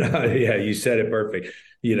 Damon. Yeah, you said it perfect.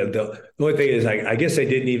 The only thing is, I guess they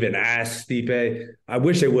didn't even ask Stipe. I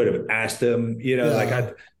wish they would have asked him,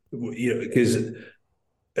 because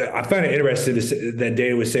I find it interesting that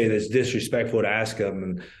Dana would say that it's disrespectful to ask him.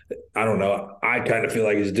 And I don't know. I kind of feel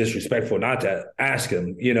like it's disrespectful not to ask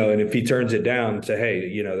him, and if he turns it down, say,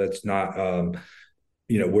 hey, that's not,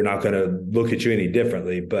 we're not going to look at you any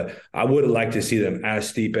differently. But I would have liked to see them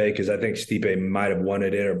ask Stipe, because I think Stipe might have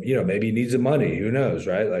wanted it, or, maybe he needs the money. Who knows,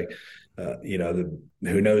 right? Like,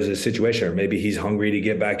 who knows his situation, or maybe he's hungry to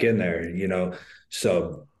get back in there,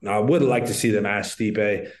 So I would have liked to see them ask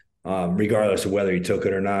Stipe, regardless of whether he took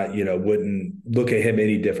it or not, wouldn't look at him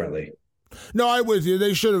any differently. No, I'm with you.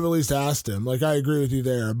 They should have at least asked him. Like, I agree with you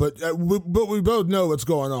there. But we both know what's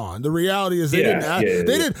going on. The reality is they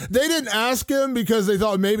didn't ask him because they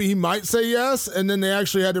thought maybe he might say yes, and then they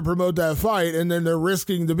actually had to promote that fight, and then they're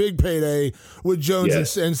risking the big payday with Jones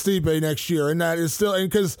and Stipe next year, and that is still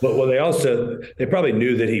because. Well, they probably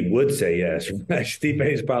knew that he would say yes.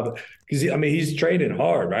 Stipe's probably because he's training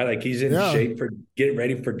hard, right? Like, he's in shape for getting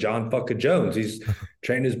ready for John fucking Jones. He's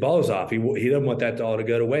training his balls off. He doesn't want that all to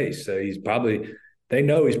go to waste. So they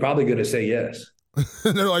know he's probably going to say yes.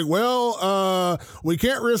 And they're like, well, we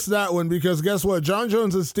can't risk that one because guess what? John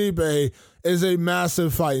Jones and Stipe is a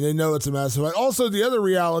massive fight. And they know it's a massive fight. Also, the other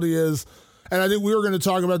reality is, and I think we were going to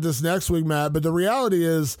talk about this next week, Matt, but the reality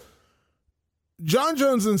is John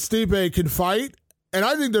Jones and Stipe can fight. And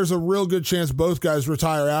I think there's a real good chance both guys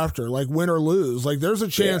retire after, like win or lose. Like there's a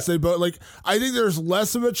chance they both, like I think there's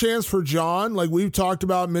less of a chance for John. Like we've talked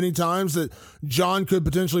about many times that John could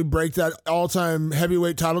potentially break that all-time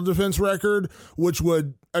heavyweight title defense record, which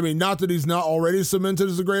would, not that he's not already cemented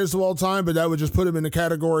as the greatest of all time, but that would just put him in the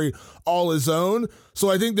category all his own. So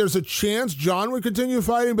I think there's a chance John would continue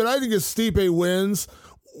fighting, but I think if Stipe wins,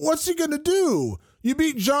 what's he going to do? You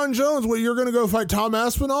beat John Jones. What, you're going to go fight Tom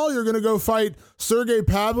Aspinall? You're going to go fight Sergey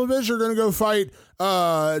Pavlovich? You're going to go fight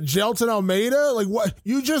Jelton Almeida? Like, what?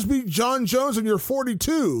 You just beat John Jones and you're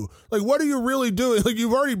 42. Like, what are you really doing? Like,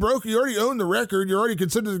 you already own the record. You're already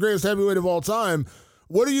considered the greatest heavyweight of all time.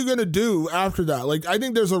 What are you going to do after that? Like, I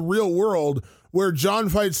think there's a real world where John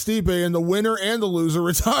fights Stipe and the winner and the loser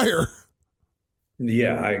retire.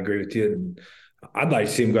 Yeah, I agree with you. I'd like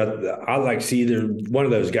to see him go. I'd like to see either one of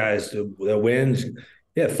those guys that wins.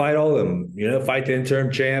 Yeah, fight all of them. Fight the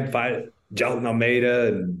interim champ, fight Jelton Almeida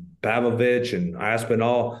and Pavlovich and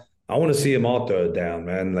Aspinall. I want to see them all throw it down,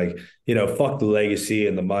 man. Like, fuck the legacy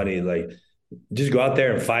and the money. Like, just go out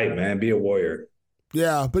there and fight, man. Be a warrior.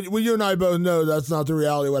 Yeah, but you and I both know that's not the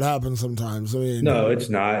reality of what happens sometimes. No, it's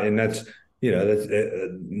not, and that's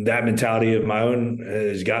that mentality of my own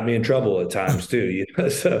has got me in trouble at times too.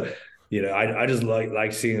 So. I just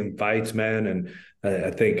like seeing fights, man. And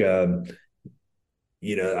I think, I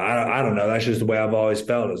don't know. That's just the way I've always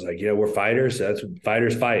felt. It's like, we're fighters. That's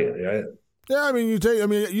fighters fight, right? Yeah. You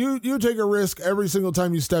take a risk every single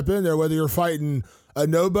time you step in there, whether you're fighting a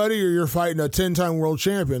nobody or you're fighting a 10-time world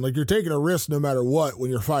champion. Like, you're taking a risk no matter what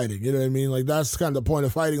when you're fighting. You know what I mean? Like, that's kind of the point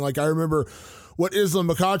of fighting. Like, I remember what Islam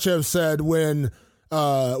Makhachev said when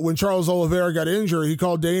Charles Oliveira got injured. He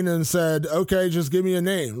called Dana and said, okay, just give me a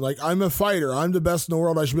name. Like, I'm a fighter. I'm the best in the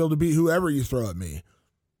world. I should be able to beat whoever you throw at me.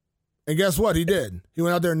 And guess what? He did. He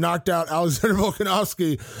went out there and knocked out Alexander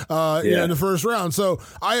Volkanovski in the first round. So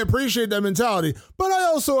I appreciate that mentality, but I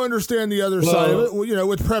also understand the other side of it,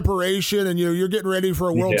 with preparation and, you're getting ready for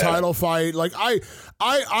a world title fight. Like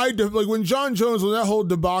like when John Jones, when that whole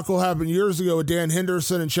debacle happened years ago with Dan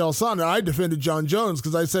Henderson and Chael Sonnen, I defended John Jones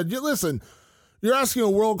because I said, listen, you're asking a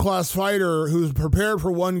world-class fighter who's prepared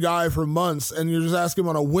for one guy for months, and you're just asking him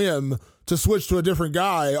on a whim to switch to a different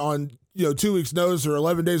guy on 2 weeks' notice or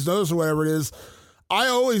 11 days' notice or whatever it is. I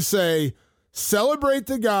always say celebrate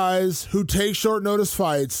the guys who take short notice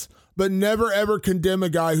fights, but never, ever condemn a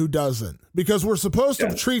guy who doesn't, because we're supposed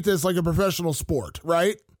to treat this like a professional sport,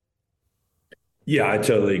 right? Yeah, I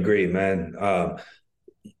totally agree, man. I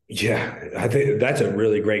think that's a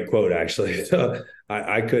really great quote, actually. So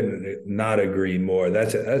I couldn't not agree more.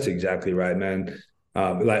 That's exactly right, man.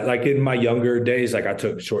 Like in my younger days, like I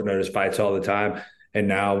took short notice fights all the time, and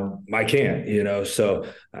now I can't, So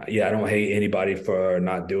I don't hate anybody for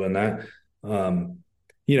not doing that.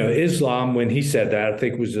 Islam, when he said that, I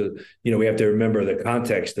think was we have to remember the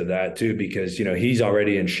context of that too, because he's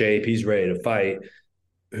already in shape, he's ready to fight.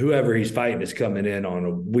 Whoever he's fighting is coming in on a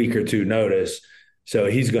week or two notice. So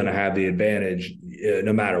he's going to have the advantage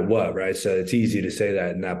no matter what, right? So it's easy to say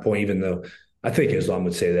that in that point, even though I think Islam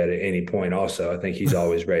would say that at any point also. I think he's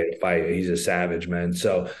always ready to fight. He's a savage, man.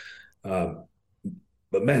 So,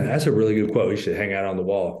 but man, that's a really good quote. You should hang out on the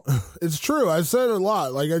wall. It's true. I've said it a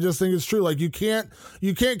lot. Like, I just think it's true. Like, you can't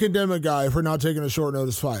condemn a guy for not taking a short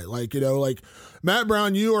notice fight. Like, like Matt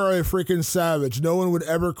Brown, you are a freaking savage. No one would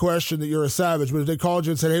ever question that you're a savage. But if they called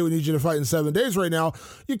you and said, hey, we need you to fight in 7 days right now,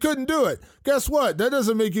 you couldn't do it. Guess what? That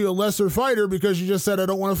doesn't make you a lesser fighter because you just said, I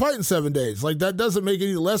don't want to fight in 7 days. Like, that doesn't make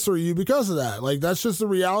any lesser you because of that. Like, that's just the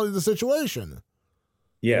reality of the situation.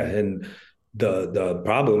 Yeah. And the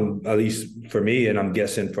problem, at least for me, and I'm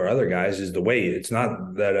guessing for other guys, is the weight. It's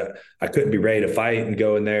not that I couldn't be ready to fight and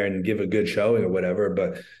go in there and give a good showing or whatever,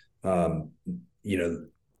 but you know,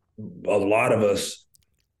 a lot of us,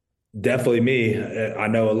 definitely me, I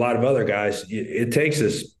know a lot of other guys, it takes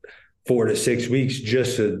us 4 to 6 weeks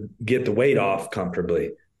just to get the weight off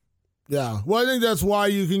comfortably. Yeah, well, I think that's why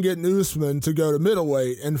you can get Usman to go to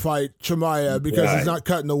middleweight and fight Chimaev, because he's not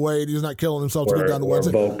cutting the weight, he's not killing himself to get down to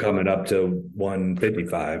 160. Both coming up to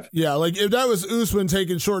 155. Yeah, like if that was Usman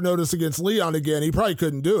taking short notice against Leon again, he probably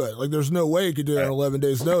couldn't do it. Like there's no way he could do it on 11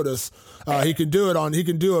 days notice. He can do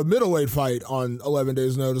a middleweight fight on 11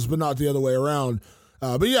 days notice, but not the other way around.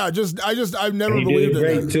 But yeah, I've never believed it.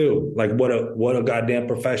 He did great too. Like what a goddamn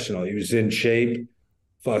professional. He was in shape,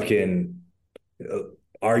 fucking.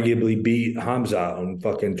 Arguably beat Hamza on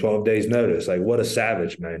fucking 12 days notice. Like, what a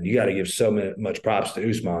savage, man. You got to give so much props to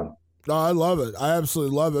Usman. No, I love it. I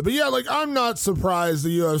absolutely love it. But yeah, like, I'm not surprised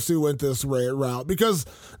the UFC went this route, because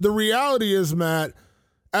the reality is, Matt,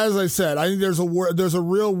 as I said, I think there's a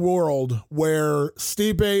real world where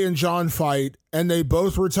Stipe and John fight and they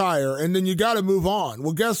both retire, and then you got to move on.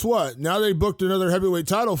 Well, guess what? Now they booked another heavyweight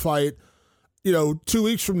title fight, 2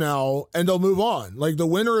 weeks from now, and they'll move on. Like the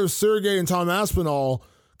winner of Sergey and Tom Aspinall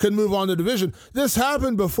could move on to division. This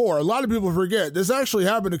happened before. A lot of people forget. This actually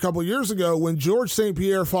happened a couple years ago when George St.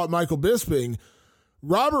 Pierre fought Michael Bisping.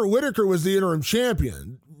 Robert Whittaker was the interim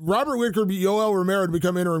champion. Robert Whittaker beat Yoel Romero to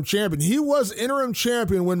become interim champion. He was interim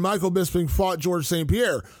champion when Michael Bisping fought George St.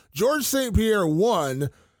 Pierre. George St. Pierre won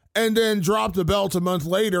and then dropped the belt a month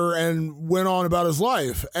later and went on about his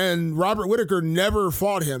life. And Robert Whittaker never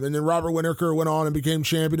fought him. And then Robert Whittaker went on and became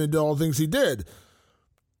champion and did all the things he did.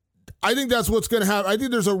 I think that's what's going to happen. I think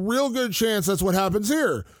there's a real good chance that's what happens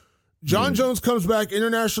here. John Jones comes back,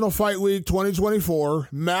 International Fight Week 2024,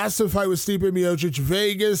 massive fight with Stipe Miocic,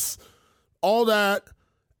 Vegas, all that.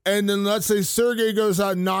 And then let's say Sergey goes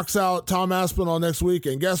out and knocks out Tom Aspinall next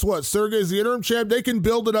weekend. Guess what? Sergey's the interim champ. They can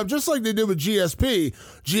build it up just like they did with GSP.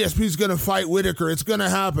 GSP's going to fight Whittaker. It's going to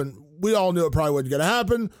happen. We all knew it probably wasn't going to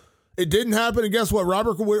happen. It didn't happen, and guess what?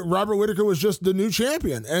 Robert Whittaker was just the new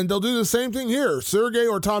champion, and they'll do the same thing here. Sergey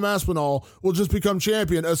or Tom Aspinall will just become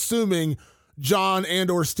champion, assuming John and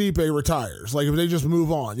or Stipe retires. Like, if they just move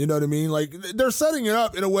on, you know what I mean? Like, they're setting it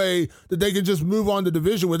up in a way that they can just move on to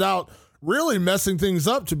division without really messing things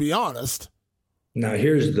up, to be honest. Now,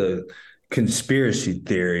 here's the conspiracy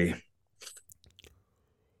theory.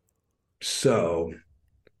 So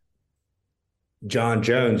John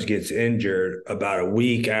Jones gets injured about a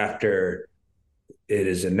week after it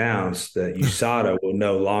is announced that USADA will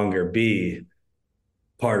no longer be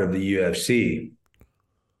part of the UFC.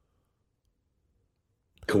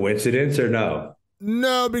 Coincidence or no?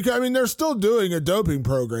 No, because they're still doing a doping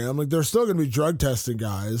program. Like, they're still going to be drug testing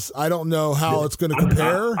guys. I don't know how it's going to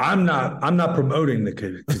compare. I'm not promoting the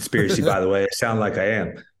conspiracy, by the way. I sound like I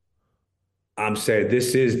am. I'm saying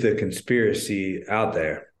this is the conspiracy out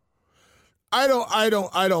there. I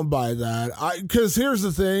don't buy that. Because here's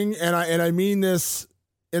the thing, and I mean this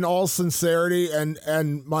in all sincerity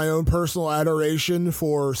and my own personal adoration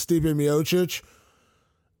for Stipe Miocic.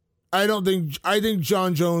 I think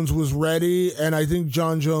John Jones was ready, and I think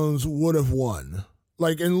John Jones would have won.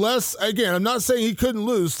 Like, unless, again, I'm not saying he couldn't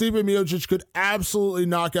lose. Stipe Miocic could absolutely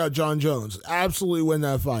knock out John Jones, absolutely win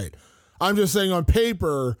that fight. I'm just saying on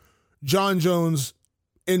paper, John Jones,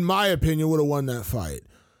 in my opinion, would have won that fight.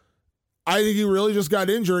 I think he really just got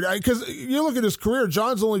injured. Because you look at his career,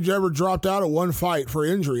 John's only ever dropped out of one fight for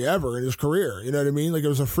injury ever in his career. You know what I mean? Like, it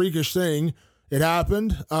was a freakish thing. It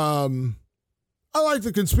happened. I like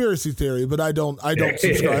the conspiracy theory, but I don't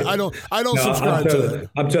subscribe. I don't subscribe to it.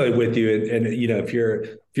 I'm totally with you. And if you're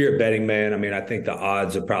a betting man, I think the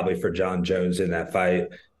odds are probably for John Jones in that fight,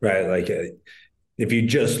 right? Like, if you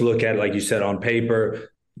just look at it, like you said, on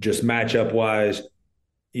paper, just matchup wise,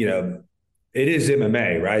 it is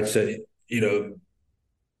MMA, right? So,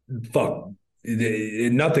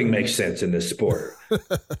 nothing makes sense in this sport,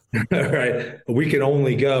 right? We can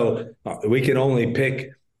only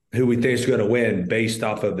pick who we think is going to win based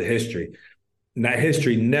off of the history. And that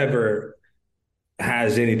history never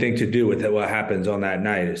has anything to do with what happens on that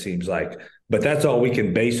night, it seems like. But that's all we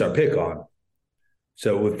can base our pick on.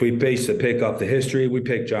 So if we base the pick off the history, we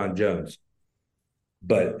pick John Jones.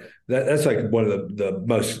 But that's like one of the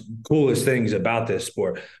most coolest things about this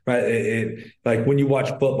sport, right? Like when you watch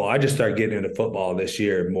football, I just started getting into football this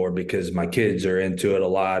year more because my kids are into it a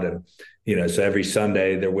lot. And, so every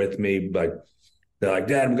Sunday they're with me, like, they're like,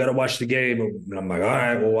 Dad, we got to watch the game. And I'm like, all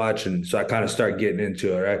right, we'll watch. And so I kind of start getting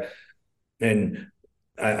into it, right? And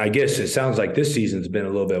I guess it sounds like this season's been a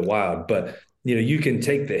little bit wild, but, you can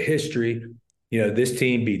take the history this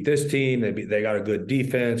team beat this team. They got a good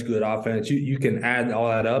defense, good offense. You can add all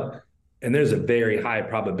that up, and there's a very high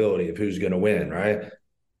probability of who's going to win, right?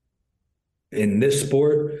 In this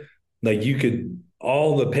sport, like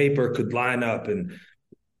all the paper could line up, and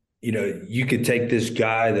you could take this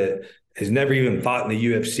guy that has never even fought in the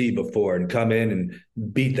UFC before and come in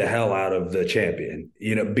and beat the hell out of the champion,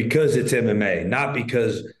 because it's MMA, not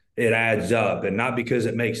because it adds up and not because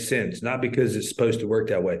it makes sense, not because it's supposed to work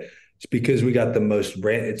that way. It's because we got the most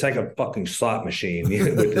brand. It's like a fucking slot machine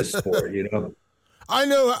with this sport,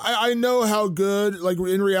 I know how good, like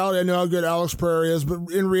in reality, I know how good Alex Pereira is,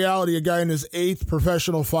 but in reality, a guy in his 8th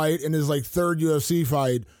professional fight and his 3rd UFC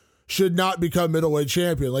fight should not become middleweight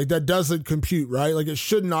champion. Like, that doesn't compute, right? Like, it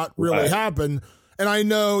should not really happen. And I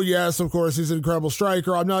know, yes, of course, he's an incredible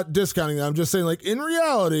striker. I'm not discounting that. I'm just saying, in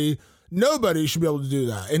reality, nobody should be able to do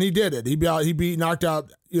that. And he did it. He knocked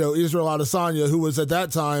out, Israel Adesanya, who was at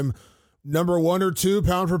that time number 1 or 2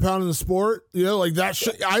 pound for pound in the sport.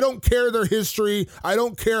 That I don't care their history. I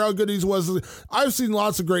don't care how good he was. I've seen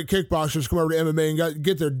lots of great kickboxers come over to MMA and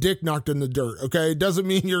get their dick knocked in the dirt. Okay. It doesn't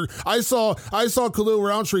mean I saw Khalil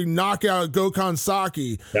Roundtree knock out Gokhan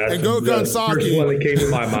Saki. That's the first one that came to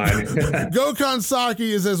my mind. Gokhan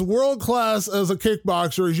Saki is as world-class as a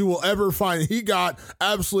kickboxer as you will ever find. He got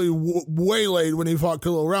absolutely waylaid when he fought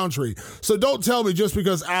Khalil Roundtree. So don't tell me just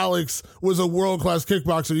because Alex was a world-class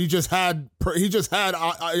kickboxer, he just had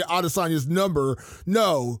Adesanya's number.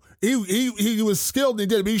 No, he was skilled and he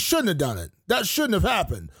did it, but he shouldn't have done it. That shouldn't have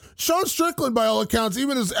happened. Sean Strickland, by all accounts,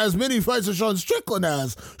 even as many fights as Sean Strickland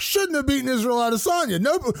has, shouldn't have beaten Israel Adesanya.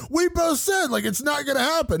 No, we both said it's not going to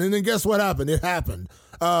happen, and then guess what happened? It happened.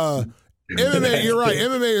 MMA, you're right.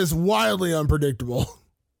 MMA is wildly unpredictable.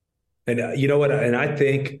 And you know what? And I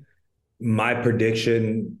think my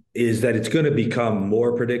prediction is that it's going to become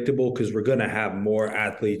more predictable because we're going to have more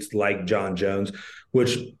athletes like John Jones,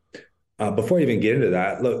 which before I even get into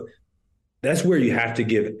that, look, that's where you have to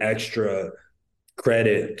give extra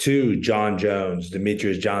credit to John Jones,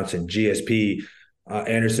 Demetrius Johnson, GSP,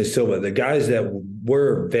 Anderson Silva, the guys that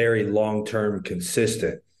were very long-term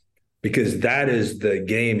consistent, because that is the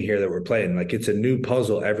game here that we're playing. It's a new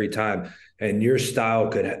puzzle every time. And your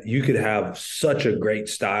style you could have such a great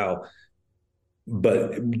style,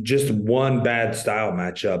 but just one bad style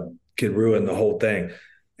matchup could ruin the whole thing.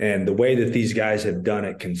 And the way that these guys have done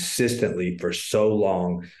it consistently for so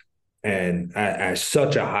long and at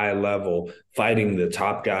such a high level, fighting the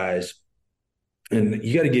top guys. And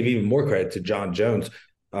you got to give even more credit to John Jones,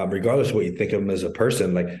 regardless of what you think of him as a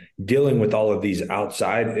person, dealing with all of these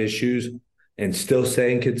outside issues and still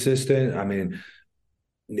staying consistent. I mean,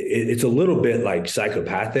 it's a little bit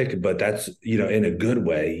psychopathic, but that's, in a good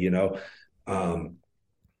way,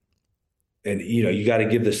 and, you got to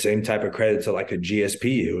give the same type of credit to a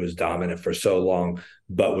GSP who was dominant for so long,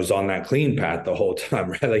 but was on that clean path the whole time,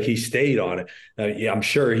 right? He stayed on it. I'm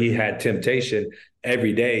sure he had temptation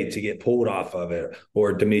every day to get pulled off of it,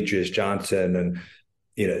 or Demetrius Johnson.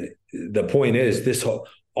 And, the point is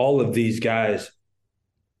all of these guys,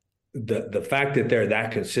 the fact that they're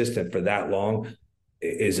that consistent for that long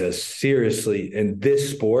is in this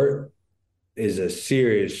sport is a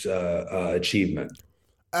serious achievement.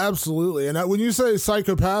 Absolutely. And when you say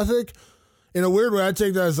psychopathic, in a weird way, I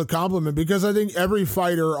take that as a compliment, because I think every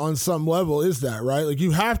fighter on some level is that, right?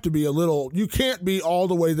 You have to be you can't be all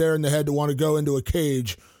the way there in the head to want to go into a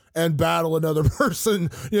cage and battle another person.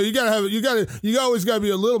 You always got to be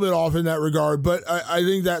a little bit off in that regard. But I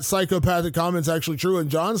think that psychopathic comment's actually true in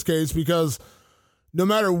John's case, because no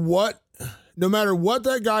matter what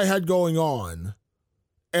that guy had going on,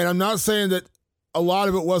 and I'm not saying that a lot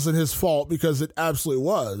of it wasn't his fault, because it absolutely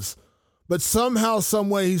was, but somehow, some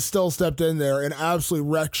way, he still stepped in there and absolutely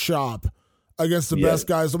wrecked shop against the best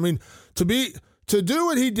guys. I mean, to do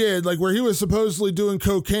what he did, where he was supposedly doing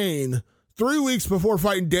cocaine 3 weeks before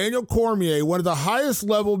fighting Daniel Cormier, one of the highest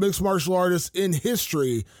level mixed martial artists in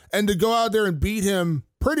history, and to go out there and beat him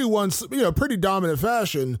pretty dominant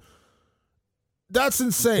fashion. That's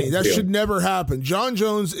insane. That should never happen. John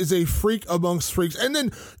Jones is a freak amongst freaks. And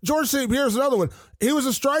then George St. Pierre's another one. He was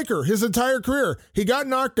a striker his entire career. He got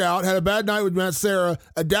knocked out, had a bad night with Matt Serra,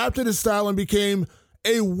 adapted his style, and became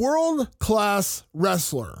a world-class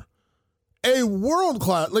wrestler. A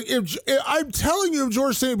world-class. If I'm telling you, if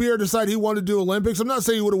George St. Pierre decided he wanted to do Olympics, I'm not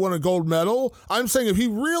saying he would have won a gold medal. I'm saying if he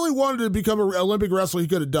really wanted to become an Olympic wrestler, he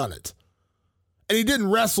could have done it. And he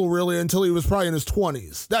didn't wrestle really until he was probably in his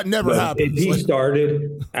 20s. That never happened. He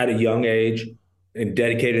started at a young age and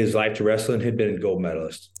dedicated his life to wrestling, he'd been a gold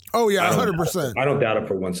medalist. Oh, yeah, 100%. I don't doubt it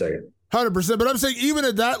for 1 second. 100%. But I'm saying even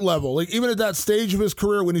at that level, even at that stage of his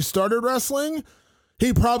career when he started wrestling,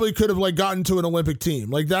 he probably could have like gotten to an Olympic team.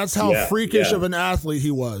 Like that's how freakish of an athlete he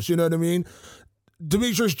was. You know what I mean?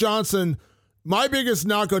 Demetrius Johnson, my biggest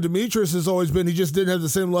knock on Demetrius has always been he just didn't have the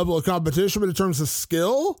same level of competition, but in terms of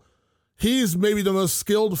skill, he's maybe the most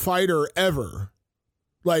skilled fighter ever.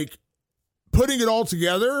 Like putting it all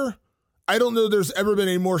together, I don't know there's ever been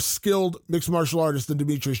a more skilled mixed martial artist than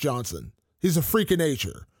Demetrius Johnson. He's a freak of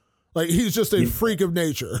nature. Like he's just a freak of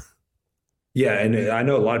nature. Yeah, and I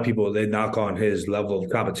know a lot of people, they knock on his level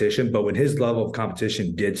of competition, but when his level of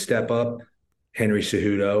competition did step up, Henry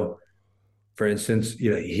Cejudo, for instance,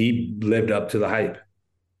 he lived up to the hype.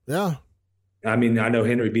 Yeah. I mean, I know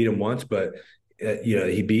Henry beat him once, but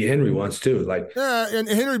he beat Henry once too. Like, yeah, and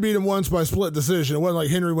Henry beat him once by split decision. It wasn't like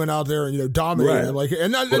Henry went out there and dominated him. Like,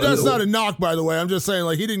 and that's not a knock, by the way. I'm just saying,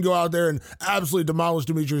 like, he didn't go out there and absolutely demolish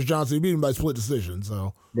Demetrius Johnson. He beat him by split decision.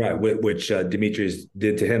 So right, which Demetrius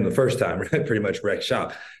did to him the first time, right? Pretty much wrecked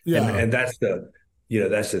shop. Yeah, and that's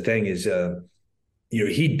the thing is,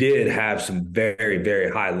 he did have some very, very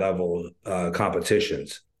high level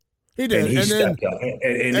competitions. He did. And he stepped up.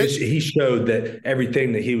 And he showed that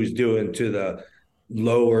everything that he was doing to the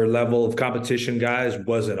lower level of competition guys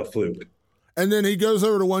wasn't a fluke. And then he goes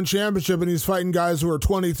over to one championship and he's fighting guys who are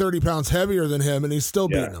 20, 30 pounds heavier than him, and he's still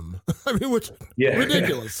beating them. I mean,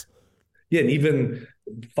 ridiculous. Yeah, and even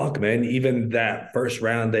that first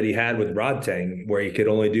round that he had with Rodtang where he could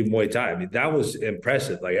only do Muay Thai, I mean, that was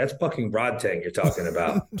impressive. Like, that's fucking Rodtang you're talking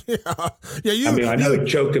about. I know he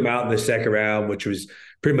choked him out in the second round, which was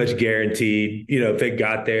pretty much guaranteed. If it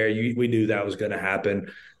got there, we knew that was going to happen.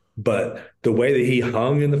 But the way that he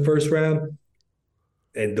hung in the first round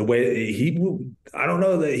and the way I don't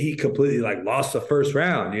know that he completely like lost the first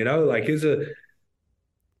round, like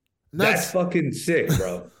that's fucking sick,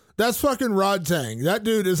 bro. That's fucking Rodtang. That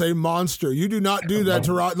dude is a monster. You do not do that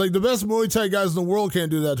to Rod. Like the best Muay Thai guys in the world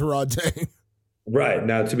can't do that to Rodtang. Right.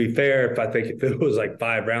 Now, to be fair, if it was like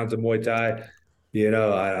 5 rounds of Muay Thai,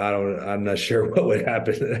 I'm not sure what would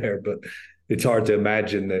happen there, but it's hard to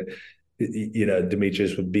imagine that,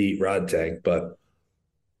 Demetrius would beat Rodtang. But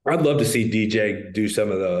I'd love to see DJ do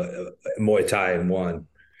some of the Muay Thai in one.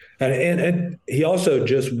 And he also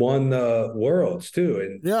just won the Worlds too.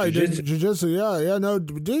 And yeah, he did jiu-jitsu. Yeah. No,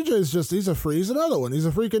 DJ's he's a freak. He's another one. He's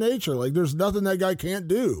a freak of nature. Like there's nothing that guy can't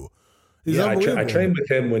do. He's unbelievable. I trained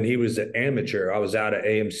with him when he was an amateur. I was out at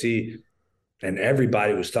AMC and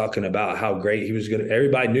everybody was talking about how great he was going to,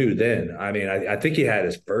 everybody knew then. I mean, I think he had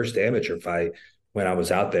his first amateur fight when I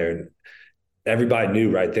was out there, and everybody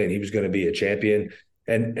knew right then he was going to be a champion.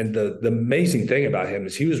 And the amazing thing about him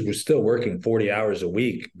is he was still working 40 hours a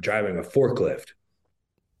week driving a forklift.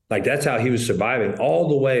 Like that's how he was surviving all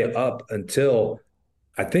the way up until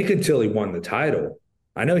he won the title.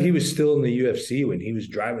 I know he was still in the UFC when he was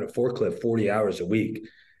driving a forklift 40 hours a week.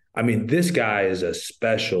 I mean, this guy is a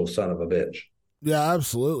special son of a bitch. Yeah,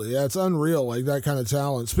 absolutely. Yeah, it's unreal, like that kind of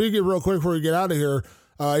talent. Speaking real quick before we get out of here,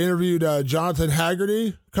 I interviewed Jonathan Haggerty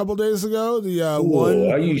a couple days ago.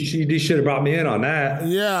 You should have brought me in on that.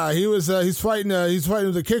 Yeah, he was. He's fighting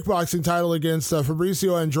the kickboxing title against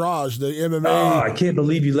Fabricio Andrade, the MMA. Oh, I can't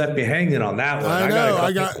believe you left me hanging on that one. I know.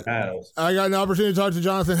 I got an opportunity to talk to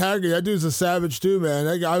Jonathan Haggerty. That dude's a savage too,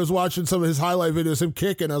 man. I was watching some of his highlight videos, him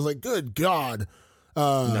kicking. I was like, good God.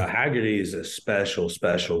 Haggerty is a special,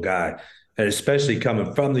 special guy, and especially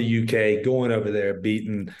coming from the UK, going over there,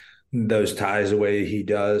 beating those ties the way he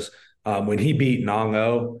does. When he beat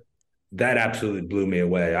Ngannou, that absolutely blew me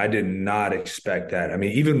away. I did not expect that. I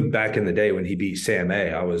mean, even back in the day when he beat Sam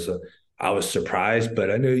A, I was surprised, but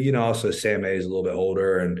I knew, also Sam A is a little bit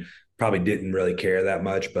older and probably didn't really care that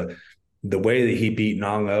much. But the way that he beat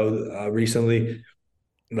Ngannou recently,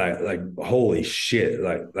 like holy shit!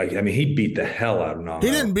 Like I mean, he beat the hell out of Ngannou.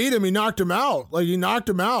 He didn't beat him; he knocked him out. Like he knocked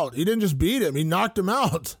him out. He didn't just beat him; he knocked him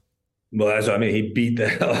out. Well, that's what I mean. He beat the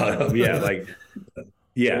hell out of him. Yeah,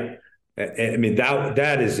 yeah. I mean,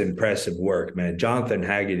 that is impressive work, man. Jonathan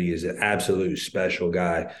Haggerty is an absolute special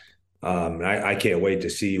guy. I can't wait to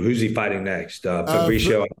see who's he fighting next.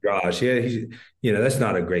 Fabricio Andrade. Yeah, that's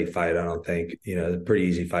not a great fight, I don't think. A pretty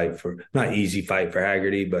easy fight not easy fight for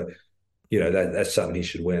Haggerty, but that's something he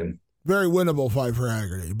should win. Very winnable fight for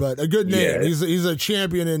Haggerty, but a good name. Yeah. He's a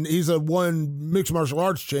champion, and he's a one mixed martial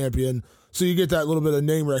arts champion. So you get that little bit of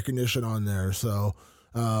name recognition on there. So,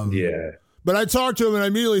 yeah. But I talked to him and I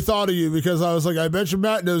immediately thought of you because I was like, I bet you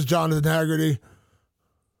Matt knows Jonathan Haggerty.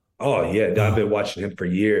 Oh, yeah. I've been watching him for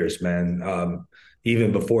years, man.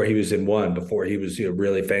 Even before he was in one, before he was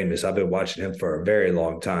really famous, I've been watching him for a very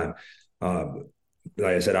long time. Like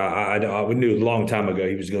I said, I knew a long time ago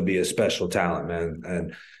he was going to be a special talent, man.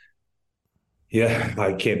 And Yeah,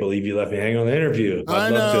 I can't believe you left me hanging on the interview. I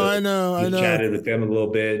I'd love to. I know. Chatted with them a little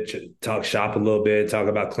bit, talk shop a little bit, talk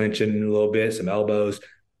about clinching a little bit, some elbows.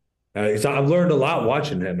 So I've learned a lot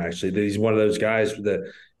watching him. Actually, he's one of those guys that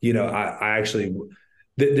I actually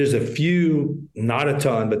there's a few, not a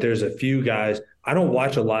ton, but there's a few guys. I don't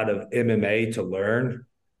watch a lot of MMA to learn.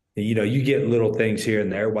 You get little things here and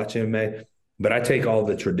there watching MMA, but I take all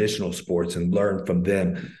the traditional sports and learn from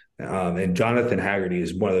them. And Jonathan Haggerty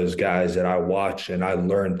is one of those guys that I watch and I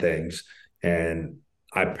learn things and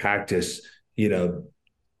I practice,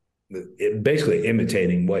 basically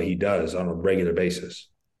imitating what he does on a regular basis.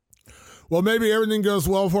 Well, maybe everything goes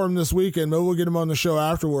well for him this weekend. Maybe we'll get him on the show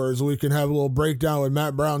afterwards. We can have a little breakdown with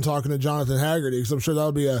Matt Brown talking to Jonathan Haggerty, because I'm sure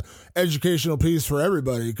that'll be an educational piece for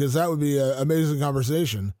everybody, because that would be an amazing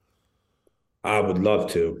conversation. I would love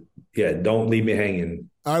to. Yeah, don't leave me hanging.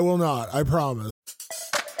 I will not. I promise.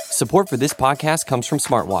 Support for this podcast comes from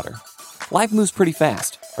Smartwater. Life moves pretty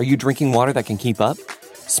fast. Are you drinking water that can keep up?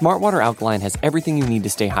 Smartwater Alkaline has everything you need to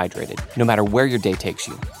stay hydrated, no matter where your day takes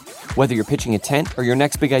you. Whether you're pitching a tent or your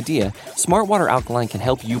next big idea, Smartwater Alkaline can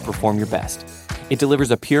help you perform your best. It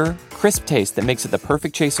delivers a pure, crisp taste that makes it the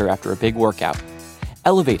perfect chaser after a big workout.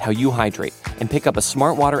 Elevate how you hydrate and pick up a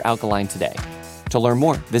Smartwater Alkaline today. To learn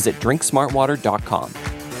more, visit drinksmartwater.com.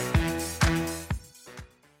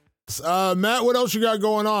 Matt, what else you got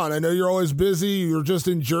going on? I know you're always busy. You're just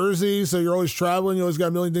in Jersey, so you're always traveling. You always got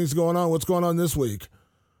a million things going on. What's going on this week?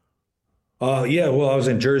 Yeah, well, I was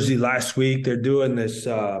in Jersey last week. They're doing this,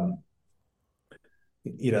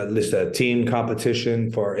 team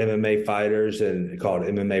competition for MMA fighters and called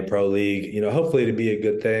MMA Pro League. Hopefully it'll be a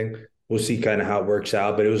good thing. We'll see kind of how it works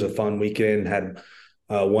out. But it was a fun weekend. Had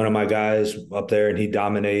one of my guys up there, and he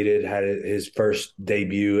dominated. Had his first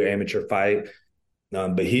debut amateur fight.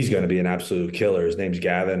 But he's going to be an absolute killer. His name's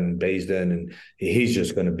Gavin Baisden, and he's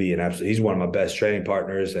just going to be an absolute. He's one of my best training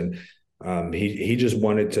partners, and he just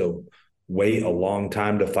wanted to wait a long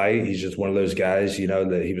time to fight. He's just one of those guys,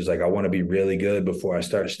 that he was like, I want to be really good before I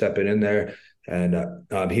start stepping in there. And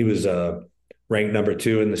he was ranked number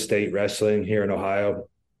 2 in the state wrestling here in Ohio.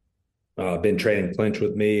 Been training clinch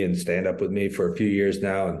with me and stand up with me for a few years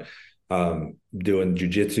now, and doing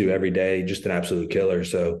jiu-jitsu every day. Just an absolute killer.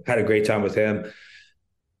 So had a great time with him.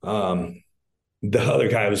 The other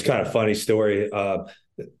guy was kind of funny story. So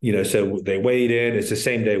they weighed in. It's the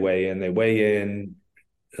same day weigh in. They weigh in,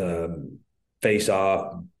 face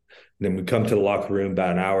off. Then we come to the locker room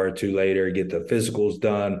about an hour or two later, get the physicals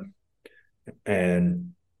done,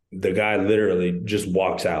 and the guy literally just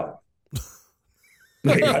walks out.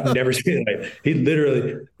 Like, I've never seen it. He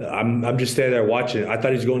literally, I'm just standing there watching. I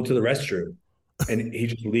thought he was going to the restroom, and he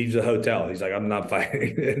just leaves the hotel. He's like, I'm not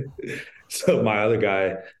fighting. So my other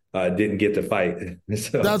guy didn't get to fight.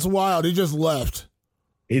 So that's wild. He just left.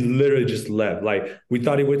 He literally just left. Like, we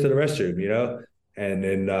thought he went to the restroom, and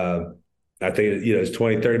then I think, it's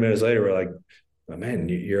 20, 30 minutes later, we're like, oh, man,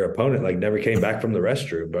 your opponent never came back from the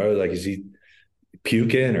restroom, bro. Like, is he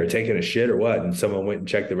puking or taking a shit or what? And someone went and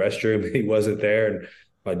checked the restroom. He wasn't there. And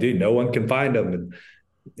like, dude, no one can find him. And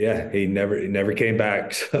yeah, he never came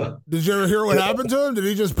back. So did you ever hear what happened to him? Did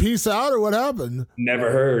he just peace out, or what happened?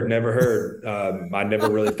 Never heard. I never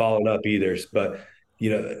really followed up either. But,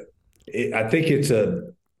 I think it's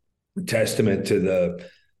a testament to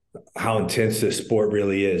how intense this sport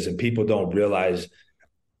really is. And people don't realize,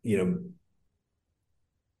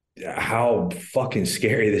 how fucking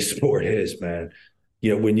scary this sport is, man.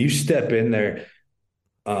 When you step in there,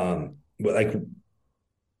 I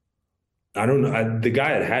don't know. The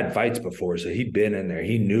guy had fights before, so he'd been in there.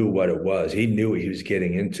 He knew what it was. He knew what he was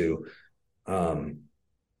getting into.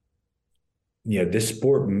 This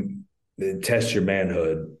sport, it tests your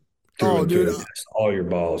manhood through and through. It tests all your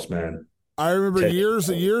balls, man. I remember years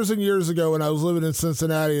and years ago when I was living in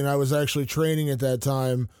Cincinnati, and I was actually training at that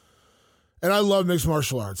time. And I love mixed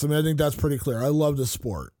martial arts. I mean, I think that's pretty clear. I love the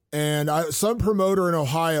sport. And some promoter in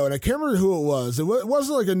Ohio, and I can't remember who it was. It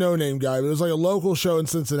wasn't like a no-name guy, but it was like a local show in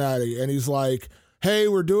Cincinnati. And he's like, hey,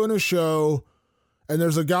 we're doing a show, and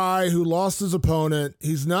there's a guy who lost his opponent.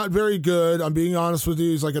 He's not very good. I'm being honest with you.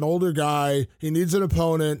 He's like an older guy. He needs an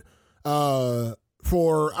opponent I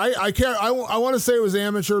want to say it was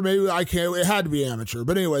amateur. Maybe I can't. It had to be amateur.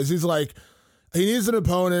 But anyways, he's like, he needs an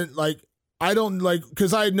opponent. Like, I don't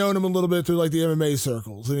because I had known him a little bit through the MMA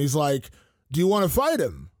circles. And he's like, do you want to fight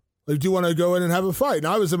him? Like, do you want to go in and have a fight? And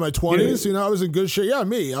I was in my 20s, I was in good shape. Yeah,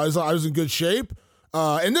 me. I was in good shape.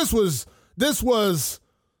 And this was years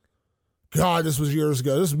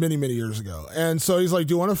ago. This was many, many years ago. And so he's like,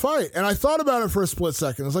 do you want to fight? And I thought about it for a split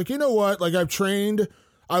second. I was like, you know what? Like, I've trained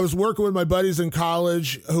I was working with my buddies in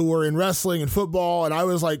college who were in wrestling and football, and I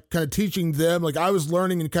was like kind of teaching them. Like I was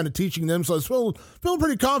learning and kind of teaching them, so I was feeling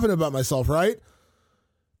pretty confident about myself, right?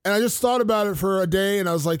 And I just thought about it for a day, and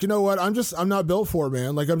I was like, you know what? I'm not built for it,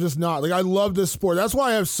 man. Like I'm just not. Like I love this sport. That's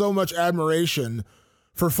why I have so much admiration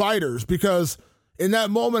for fighters, because in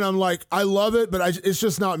that moment I'm like, I love it, but it's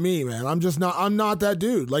just not me, man. I'm not that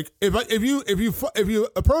dude. Like if you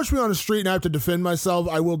approach me on the street and I have to defend myself,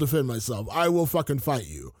 I will defend myself. I will fucking fight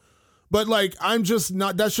you. But like I'm just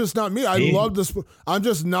not. That's just not me. I love this. I'm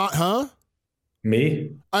just not. Huh?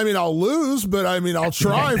 Me? I mean, I'll lose, but I mean, I'll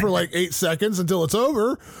try for like 8 seconds until it's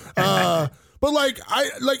over. But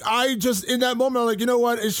I just in that moment, I'm like, you know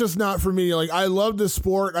what? It's just not for me. Like, I love this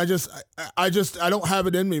sport. I don't have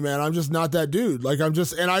it in me, man. I'm just not that dude. Like,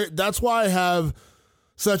 that's why I have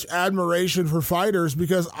such admiration for fighters,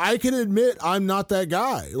 because I can admit I'm not that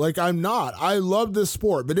guy. Like, I'm not. I love this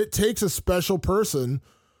sport, but it takes a special person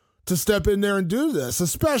to step in there and do this,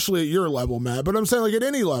 especially at your level, Matt. But I'm saying, like, at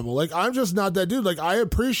any level, like, I'm just not that dude. Like, I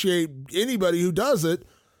appreciate anybody who does it,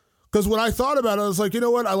 because when I thought about it, I was like, you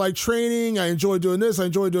know what? I like training. I enjoy doing this. I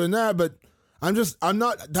enjoy doing that. But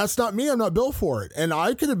that's not me. I'm not built for it. And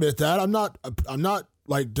I can admit that. I'm not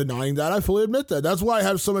like denying that. I fully admit that. That's why I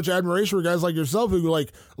have so much admiration for guys like yourself who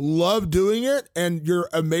like love doing it, and you're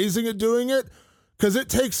amazing at doing it. Because it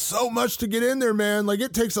takes so much to get in there, man. Like,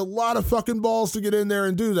 it takes a lot of fucking balls to get in there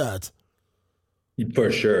and do that.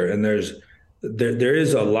 For sure. And there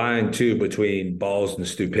is a line, too, between balls and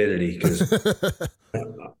stupidity.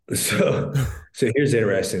 So here's the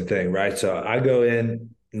interesting thing, right? So I go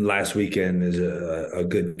in, last weekend is a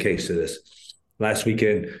good case of this. Last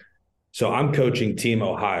weekend, so I'm coaching Team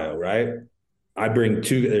Ohio, right? I bring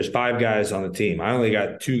there's 5 guys on the team. I only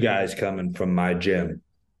got 2 guys coming from my gym,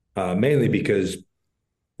 mainly because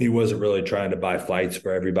he wasn't really trying to buy flights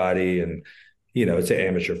for everybody. And, you know, it's an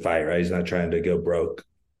amateur fight, right? He's not trying to go broke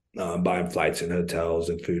buying flights and hotels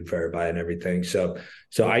and food for everybody and everything. So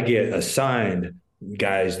I get assigned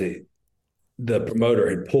guys that the promoter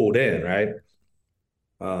had pulled in, right?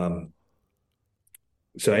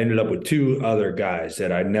 So I ended up with 2 other guys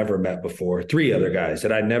that I never met before, 3 other guys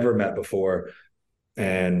that I never met before,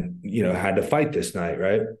 and, you know, had to fight this night,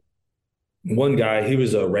 right? One guy, he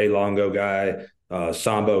was a Ray Longo guy,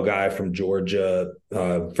 Sambo guy from Georgia,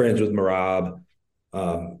 friends with Marab,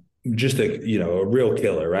 just a real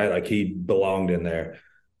killer, right? Like, he belonged in there.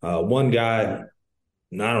 One guy,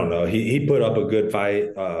 I don't know, he put up a good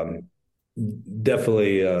fight,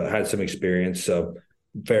 definitely had some experience, so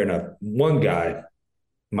fair enough. One guy,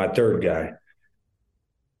 my third guy,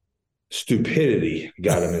 stupidity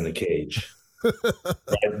got him in the cage.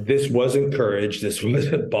 Right? This wasn't courage. This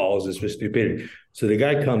wasn't balls. This was stupidity. So the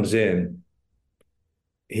guy comes in.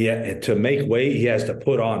 To make weight, he has to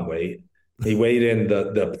put on weight. He weighed in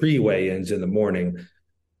the pre-weigh-ins in the morning,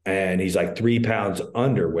 and he's like 3 pounds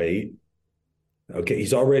underweight. Okay,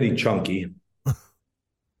 he's already chunky.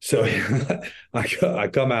 So I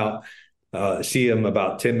come out, see him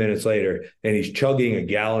about 10 minutes later, and he's chugging a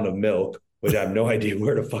gallon of milk, which I have no idea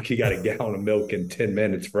where the fuck he got a gallon of milk in 10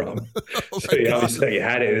 minutes from. So he obviously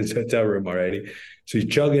had it in his hotel room already. So he's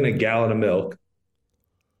chugging a gallon of milk.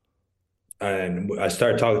 And I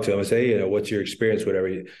started talking to him. I say, you know, what's your experience, whatever.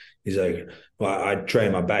 He's like, well, I train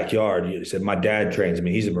in my backyard. He said, my dad trains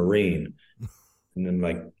me. He's a Marine. And I'm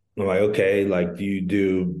like, okay, like, do you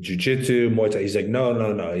do jujitsu, Muay Thai? He's like,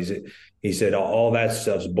 no. He said, all that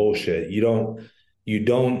stuff's bullshit. You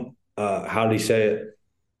don't, how do you say it?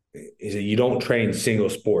 He said, you don't train single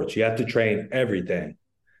sports. You have to train everything.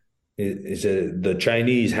 He said, the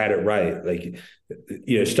Chinese had it right. Like,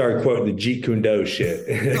 you know, started quoting the Jeet Kune Do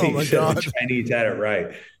shit. Oh my God. The Chinese had it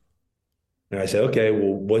right. And I said, okay,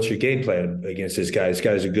 well, what's your game plan against this guy? This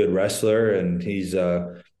guy's a good wrestler, and he's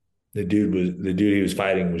the dude he was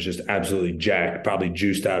fighting was just absolutely jacked, probably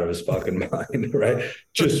juiced out of his fucking mind, right?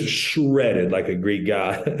 Just shredded like a Greek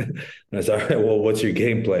god. And I said, all right, well, what's your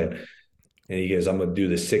game plan? And he goes, I'm going to do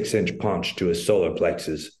the 6-inch punch to his solar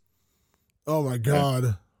plexus. Oh my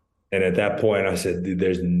God. And at that point I said, dude,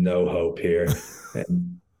 there's no hope here.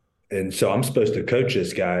 and so I'm supposed to coach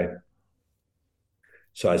this guy.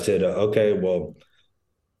 So I said, okay, well,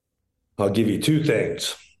 I'll give you 2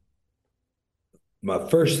 things. My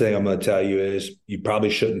first thing I'm going to tell you is you probably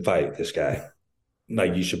shouldn't fight this guy.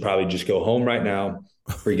 Like, you should probably just go home right now,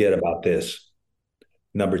 forget about this.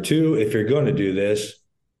 Number 2, if you're going to do this,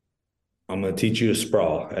 I'm going to teach you a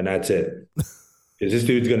sprawl, and that's it. Because this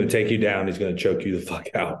dude's going to take you down. He's going to choke you the fuck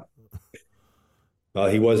out.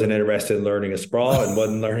 He wasn't interested in learning a sprawl and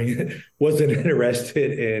wasn't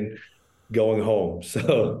interested in going home.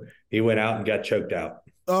 So he went out and got choked out.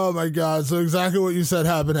 Oh my God. So exactly what you said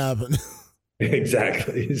happened.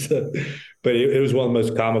 Exactly. So, but it was one of the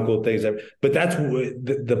most comical things ever. But that's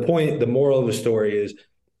the point. The moral of the story is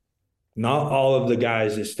not all of the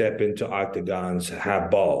guys that step into octagons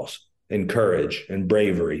have balls and courage and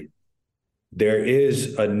bravery. There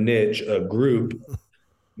is a niche, a group,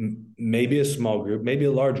 maybe a small group, maybe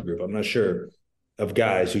a large group, I'm not sure, of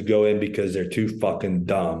guys who go in because they're too fucking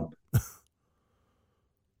dumb.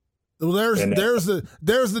 Well, there's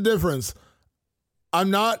the difference. I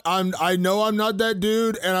know I'm not that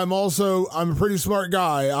dude, and I'm a pretty smart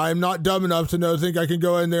guy. I'm not dumb enough to think I can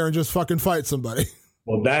go in there and just fucking fight somebody.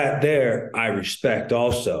 Well, that there I respect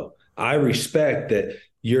also. I respect that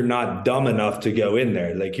you're not dumb enough to go in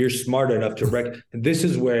there. Like, you're smart enough to this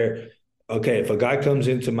is where, okay, if a guy comes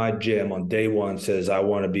into my gym on day one, says, I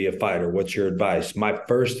want to be a fighter, what's your advice? My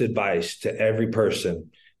first advice to every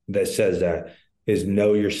person that says that is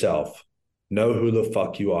know yourself. Know who the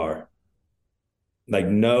fuck you are. Like,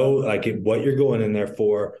 know what you're going in there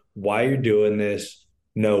for, why you're doing this,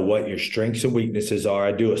 know what your strengths and weaknesses are.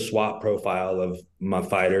 I do a SWOT profile of my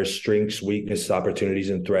fighters: strengths, weaknesses, opportunities,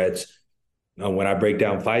 and threats. When I break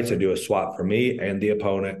down fights, I do a SWOT for me and the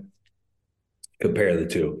opponent, compare the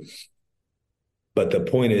two. But the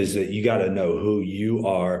point is that you got to know who you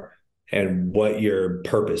are and what your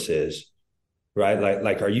purpose is, right?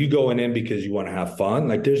 Like, are you going in because you want to have fun?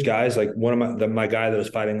 Like, there's guys like one of my guy that was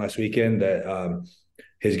fighting last weekend that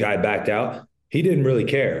his guy backed out. He didn't really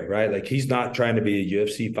care, right? Like, he's not trying to be a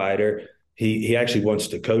UFC fighter. He actually wants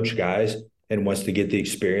to coach guys and wants to get the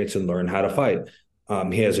experience and learn how to fight.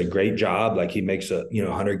 He has a great job. Like, he makes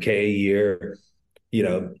 $100K a year,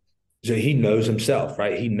 so he knows himself,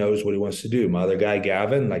 right? He knows what he wants to do. My other guy,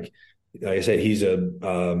 Gavin, like I said, he's at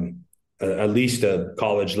least a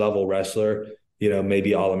college level wrestler,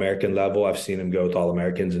 maybe All-American level. I've seen him go with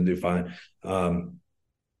All-Americans and do fine. And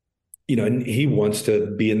he wants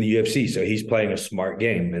to be in the UFC, so he's playing a smart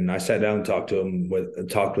game. And I sat down and talked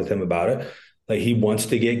with him about it. Like, he wants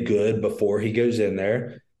to get good before he goes in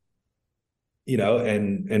there,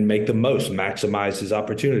 and make the most, maximize his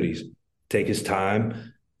opportunities, take his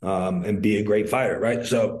time, and be a great fighter, right?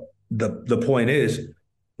 So the point is,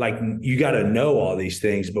 like, you got to know all these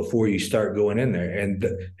things before you start going in there,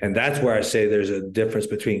 and that's where I say there's a difference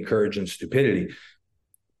between courage and stupidity.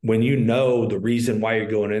 When you know the reason why you're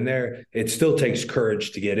going in there, it still takes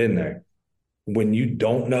courage to get in there. When you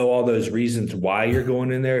don't know all those reasons why you're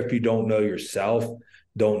going in there, if you don't know yourself,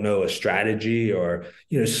 don't know a strategy or,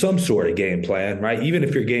 some sort of game plan, right? Even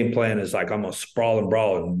if your game plan is like, I'm going to sprawl and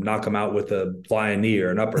brawl and knock them out with a flying knee or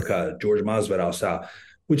an uppercut, George Masvidal style,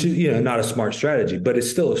 which is, not a smart strategy, but it's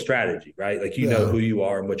still a strategy, right? Like, know who you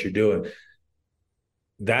are and what you're doing.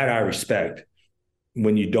 That I respect.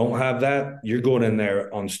 When you don't have that, you're going in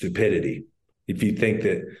there on stupidity. If you think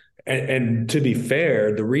that, and to be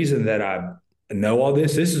fair, the reason that I know all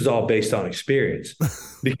this is all based on experience,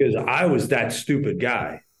 because I was that stupid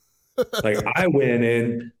guy. Like, I went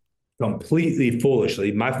in completely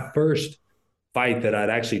foolishly. My first fight that I'd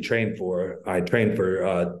actually trained for, I trained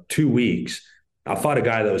for 2 weeks. I fought a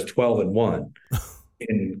guy that was 12-1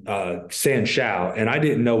 in Sanshao, and I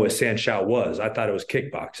didn't know what Sanshao was. I thought it was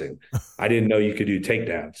kickboxing. I didn't know you could do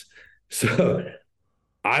takedowns. So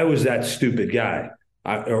I was that stupid guy.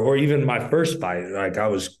 Or even my first fight, like, I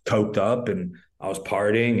was coked up and I was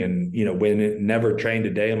partying and, never trained a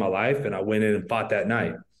day in my life. And I went in and fought that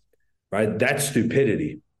night, right? That's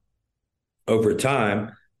stupidity. Over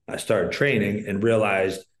time, I started training and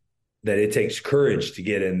realized that it takes courage to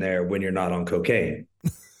get in there when you're not on cocaine.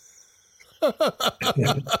 I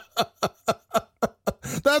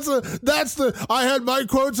had my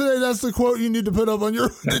quote today. That's the quote you need to put up on your,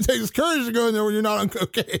 it takes courage to go in there when you're not on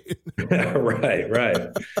cocaine. Right.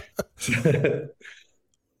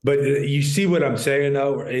 But you see what I'm saying,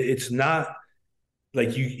 though? It's not like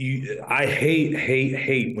I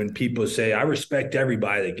hate when people say, I respect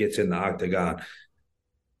everybody that gets in the octagon.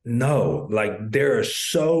 No, like, there are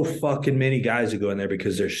so fucking many guys that go in there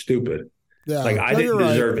because they're stupid. Yeah, like, I didn't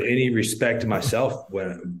deserve any respect myself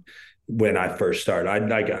when I first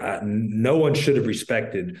started. No one should have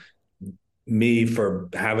respected me for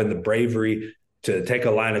having the bravery to take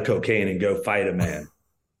a line of cocaine and go fight a man.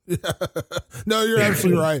 Yeah. No, you're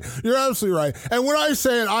absolutely right. You're absolutely right. And when I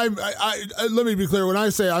say it, I let me be clear. When I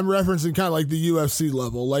say I'm referencing kind of like the UFC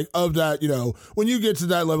level, like, of that, when you get to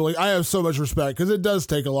that level, like, I have so much respect because it does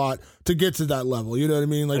take a lot to get to that level. You know what I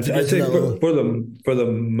mean? Like, I think for the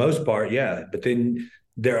most part, yeah. But then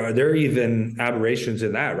there are even aberrations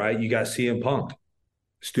in that, right? You got CM Punk,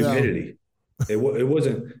 stupidity. Yeah. It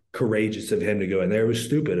wasn't courageous of him to go in there. It was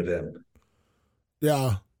stupid of him.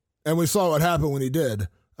 Yeah. And we saw what happened when he did.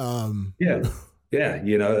 Yeah. Yeah.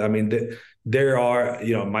 I mean, there are,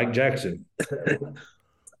 Mike Jackson,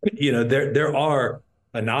 there are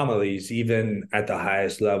anomalies even at the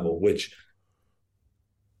highest level, which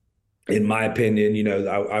in my opinion,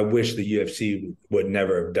 I wish the UFC would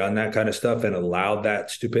never have done that kind of stuff and allowed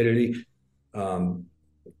that stupidity. But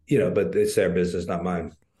it's their business, not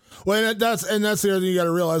mine. Well, and that's the other thing you got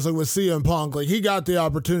to realize, like with CM Punk, like he got the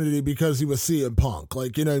opportunity because he was CM Punk.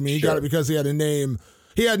 Like, you know what I mean? He got it because he had a name.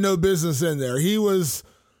 He had no business in there. He was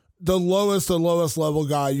the lowest level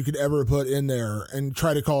guy you could ever put in there and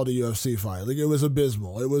try to call it a UFC fight. Like it was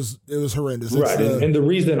abysmal. It was horrendous. Right. And the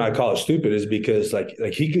reason I call it stupid is because like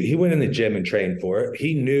he went in the gym and trained for it.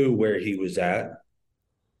 He knew where he was at.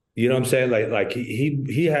 You know what I'm saying? Like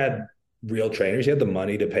he had real trainers. He had the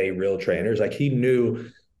money to pay real trainers. Like he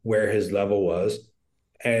knew where his level was,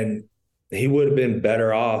 and he would have been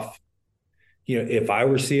better off. If I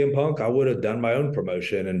were CM Punk, I would have done my own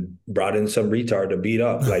promotion and brought in some retard to beat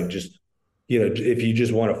up. Like just, if you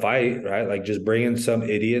just want to fight, right? Like just bring in some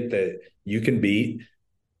idiot that you can beat,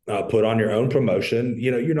 put on your own promotion.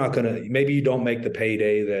 You're not going to, maybe you don't make the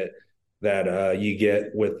payday that you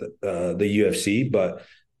get with the UFC, but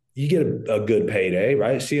you get a good payday,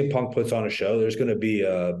 right? CM Punk puts on a show. There's going to be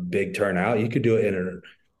a big turnout. You could do it in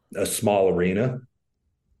a small arena.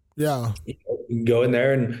 Yeah. You can go in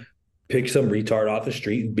there and pick some retard off the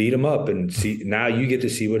street and beat him up and see. Now you get to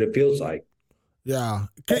see what it feels like. Yeah.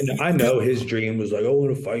 I know his dream was like, I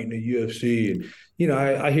want to fight in the UFC. And,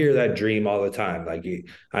 I hear that dream all the time. Like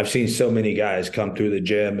I've seen so many guys come through the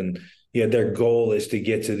gym and, their goal is to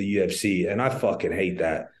get to the UFC. And I fucking hate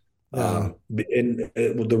that. And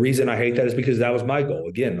the reason I hate that is because that was my goal.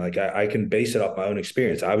 Again, like I can base it off my own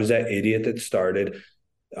experience. I was that idiot that started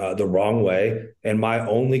the wrong way. And my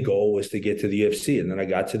only goal was to get to the UFC. And then I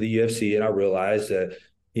got to the UFC and I realized that,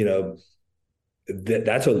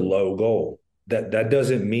 that's a low goal. That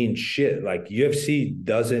doesn't mean shit. Like UFC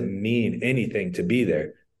doesn't mean anything to be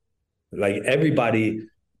there. Like everybody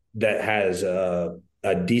that has a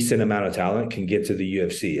decent amount of talent can get to the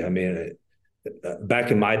UFC. I mean, back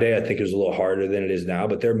in my day, I think it was a little harder than it is now,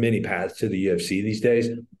 but there are many paths to the UFC these days.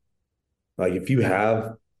 Like if you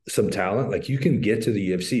have some talent, like you can get to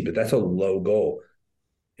the UFC, but that's a low goal.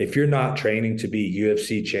 If you're not training to be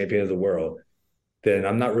UFC champion of the world, then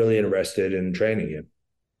I'm not really interested in training you.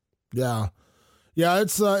 Yeah. Yeah,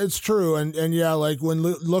 it's true. And yeah, like when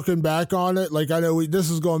looking back on it, like I know this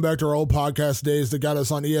is going back to our old podcast days that got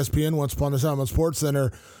us on ESPN once upon a time on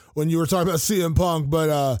SportsCenter when you were talking about CM Punk,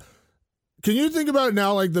 but can you think about it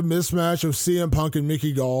now, like the mismatch of CM Punk and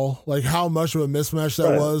Mickey Gall, like how much of a mismatch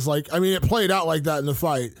that was? Like, I mean, it played out like that in the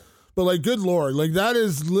fight, but like, good Lord, like that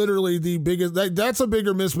is literally the biggest, that's a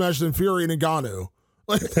bigger mismatch than Fury and Ngannou.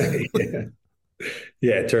 Like,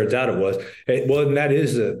 yeah, it turns out it was. Well, and that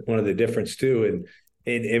is one of the difference too.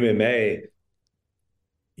 In MMA,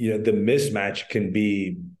 the mismatch can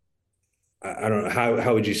be, I don't know,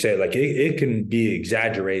 how would you say it? Like it can be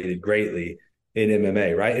exaggerated greatly in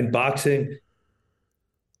MMA, right? In boxing,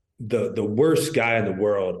 the worst guy in the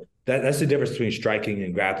world, that's the difference between striking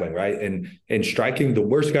and grappling, right? And in striking, the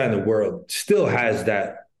worst guy in the world still has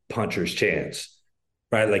that puncher's chance,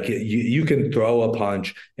 right? Like you can throw a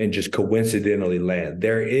punch and just coincidentally land.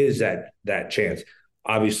 There is that chance.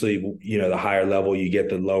 Obviously, the higher level you get,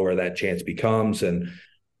 the lower that chance becomes. And,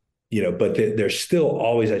 but there's still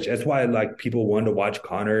always that. That's why like people wanted to watch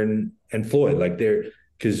Conor and Floyd, like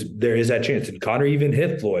because there is that chance. And Conor even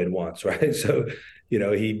hit Floyd once, right? So,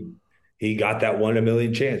 he got that 1 in a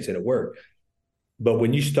million chance and it worked. But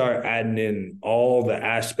when you start adding in all the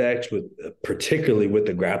aspects particularly with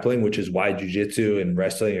the grappling, which is why jiu-jitsu and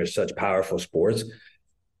wrestling are such powerful sports,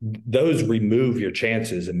 those remove your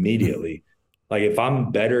chances immediately. Like if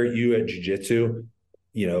I'm better at you at jiu-jitsu,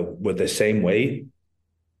 with the same weight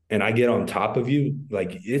and I get on top of you,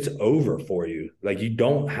 like it's over for you. Like you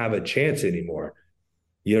don't have a chance anymore.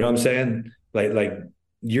 You know what I'm saying? Like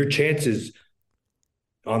your chances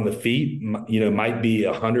on the feet, might be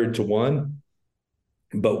 100-1.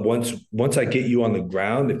 But once I get you on the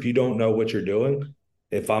ground, if you don't know what you're doing,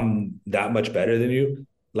 if I'm that much better than you,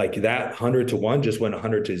 like that 100-1 just went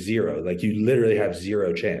 100-0. Like you literally have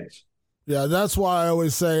zero chance. Yeah, that's why I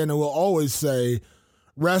always say, and I will always say,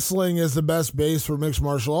 wrestling is the best base for mixed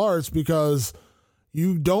martial arts because,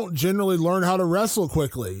 you don't generally learn how to wrestle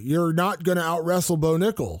quickly. You're not going to out wrestle Bo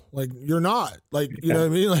Nickel. Like, you're not. Like, you know what I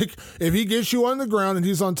mean? Like, if he gets you on the ground and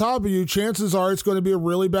he's on top of you, chances are it's going to be a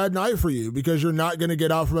really bad night for you because you're not going to get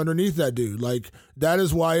out from underneath that dude. Like, that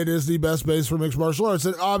is why it is the best base for mixed martial arts.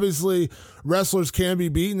 And obviously, wrestlers can be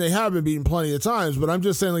beaten. They have been beaten plenty of times. But I'm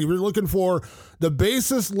just saying, like, if you're looking for the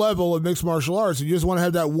basis level of mixed martial arts, you just want to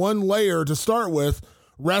have that one layer to start with,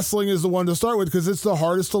 wrestling is the one to start with because it's the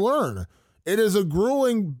hardest to learn. It is a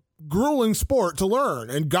grueling sport to learn.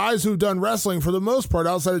 And guys who've done wrestling for the most part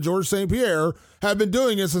outside of George St. Pierre have been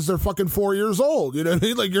doing it since they're fucking 4 years old. You know what I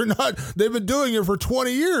mean? Like, they've been doing it for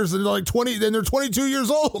 20 years and they're like 20, then they're 22 years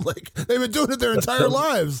old. Like, they've been doing it their entire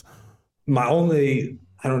lives. My only,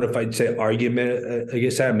 I don't know if I'd say argument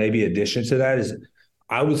against that, maybe addition to that is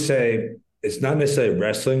I would say it's not necessarily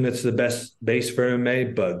wrestling that's the best base for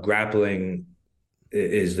MMA, but grappling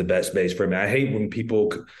is the best base for MMA. I hate when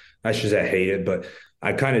people, I should say I hate it, but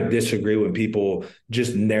I kind of disagree when people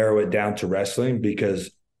just narrow it down to wrestling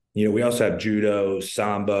because, you know, we also have judo,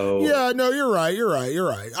 sambo. Yeah, no, you're right.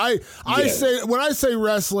 I say, when I say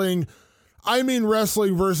wrestling, I mean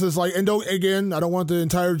wrestling versus like, and I don't want the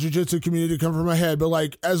entire jiu-jitsu community to come from my head, but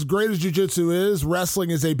like, as great as jiu-jitsu is,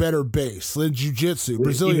 wrestling is a better base than jiu-jitsu,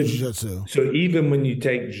 Brazilian jiu-jitsu. So even when you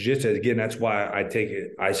take jiu-jitsu, again, that's why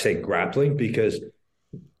I say grappling because,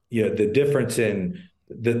 you know, the difference in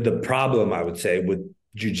the problem I would say with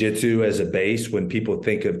jiu-jitsu as a base, when people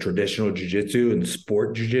think of traditional jiu-jitsu and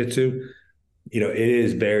sport jiu-jitsu, you know, it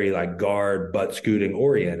is very like guard, butt scooting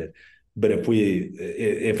oriented. But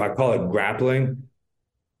if I call it grappling,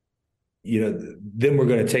 you know, then we're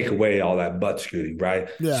going to take away all that butt scooting, right?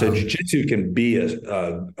 Yeah. So jiu-jitsu can be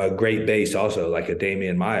a great base also, like a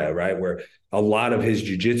Damian Maia, right? Where a lot of his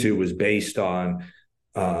jiu-jitsu was based on,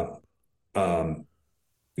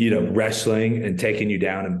 you know, wrestling and taking you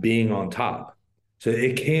down and being on top. So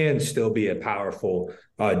it can still be a powerful,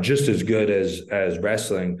 just as good as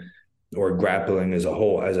wrestling or grappling as a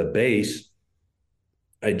whole, as a base.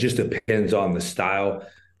 It just depends on the style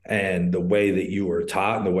and the way that you were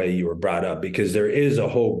taught and the way you were brought up, because there is a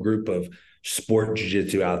whole group of sport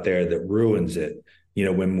jiu-jitsu out there that ruins it, you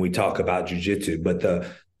know, when we talk about jiu-jitsu. But the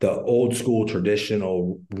old school,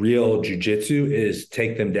 traditional, real jiu-jitsu is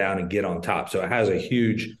take them down and get on top. So it has a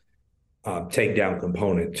huge takedown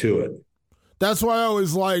component to it. That's why I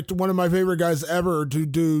always liked one of my favorite guys ever to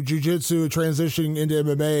do jiu-jitsu, transitioning into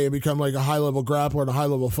MMA and become like a high-level grappler and a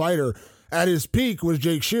high-level fighter. At his peak was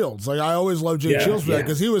Jake Shields. Like, I always loved Jake Shields for that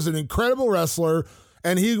because he was an incredible wrestler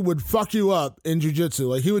and he would fuck you up in jiu-jitsu.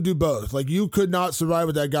 Like, he would do both. Like, you could not survive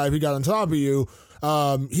with that guy if he got on top of you.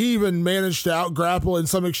 He even managed to out-grapple in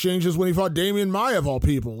some exchanges when he fought Damian Maia, of all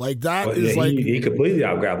people. Like, that he completely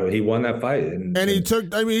out-grappled. He won that fight. And he took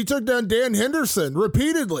down Dan Henderson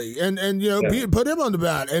repeatedly and you know, put him on the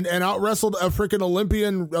mat and out-wrestled a freaking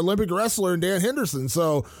Olympic wrestler in Dan Henderson.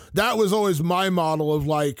 So that was always my model of,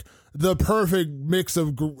 like, the perfect mix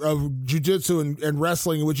of jiu-jitsu and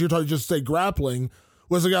wrestling, which you're talking just say grappling,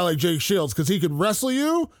 was a guy like Jake Shields, because he could wrestle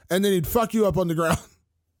you and then he'd fuck you up on the ground.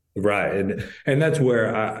 Right. And that's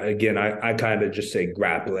where I kind of just say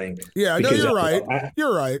grappling. Yeah, no, you're right.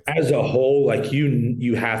 You're right. As a whole, like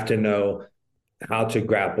you have to know how to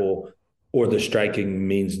grapple or the striking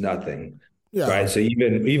means nothing. Yeah. Right. So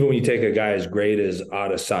even when you take a guy as great as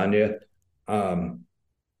Adesanya,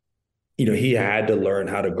 you know, he had to learn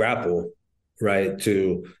how to grapple, right,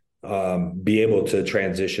 to be able to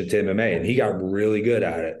transition to MMA, and he got really good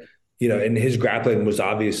at it. You know, and his grappling was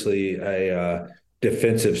obviously a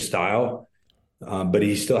defensive style, but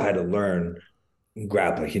he still had to learn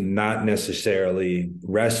grappling. He not necessarily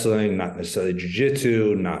wrestling, not necessarily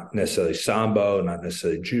jiu-jitsu, not necessarily sambo, not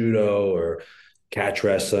necessarily judo or catch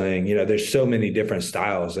wrestling. You know, there's so many different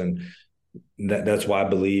styles, and that's why I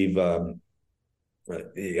believe.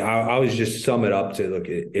 I always just sum it up to look.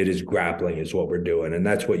 It is grappling is what we're doing, and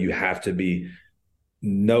that's what you have to be.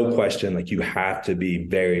 No question, like you have to be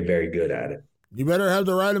very, very good at it. You better have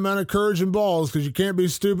the right amount of courage and balls, because you can't be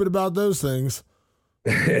stupid about those things.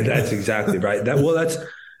 That's exactly right. That's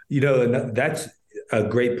you know, and that's a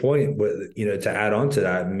great point. With, you know, to add on to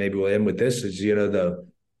that, and maybe we'll end with this is, you know,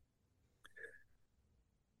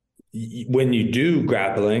 when you do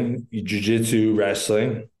grappling, jiu-jitsu,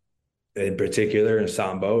 wrestling in particular, and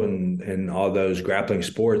sambo and all those grappling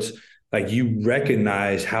sports, like you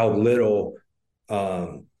recognize how little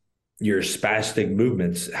your spastic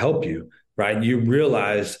movements help you, right? You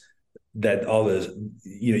realize that all this,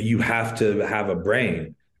 you know, you have to have a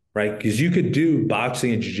brain, right? Because you could do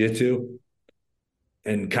boxing and jiu-jitsu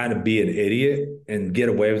and kind of be an idiot and get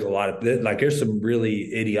away with a lot of, like, there's some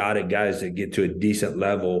really idiotic guys that get to a decent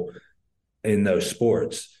level in those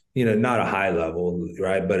sports. Not a high level,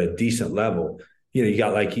 right, but a decent level. You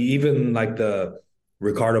got like even like the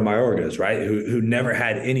Ricardo Mayorgas, right, who never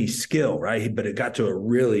had any skill, right, but it got to a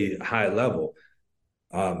really high level.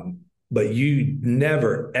 But you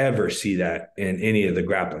never ever see that in any of the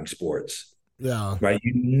grappling sports. Yeah. Right.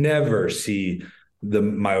 You never see the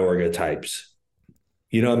Mayorga types.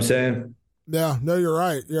 You know what I'm saying? Yeah. No, you're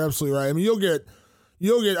right. You're absolutely right. I mean, you'll get,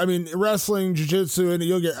 I mean, wrestling, jiu-jitsu, and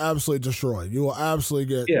you'll get absolutely destroyed. You will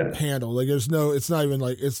absolutely get handled. Like it's not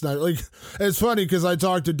it's funny because I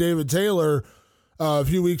talked to David Taylor a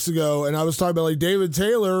few weeks ago, and I was talking about like David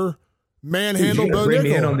Taylor manhandled Bo Nickel. Bring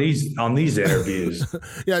me in on these interviews.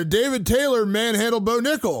 Yeah, David Taylor manhandled Bo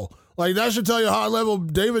Nickel. Like that should tell you how high level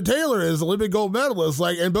David Taylor is, Olympic gold medalist.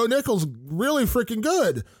 Like, and Bo Nickel's really freaking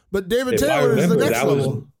good, but David Taylor is the next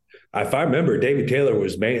level. If I remember, David Taylor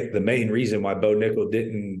was the main reason why Bo Nickel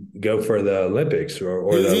didn't go for the Olympics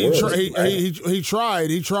or he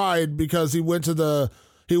tried because he went to the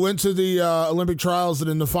Olympic trials, and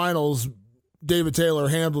in the finals, David Taylor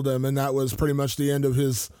handled him, and that was pretty much the end of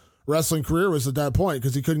his wrestling career was at that point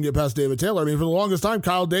because he couldn't get past David Taylor. I mean, for the longest time,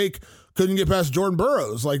 Kyle Dake couldn't get past Jordan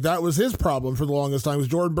Burroughs. Like that was his problem for the longest time. Was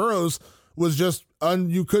Jordan Burroughs was just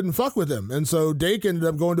you couldn't fuck with him, and so Dake ended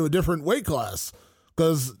up going to a different weight class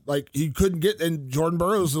because like he couldn't get. And Jordan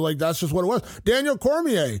Burroughs, like that's just what it was. Daniel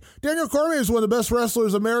Cormier is one of the best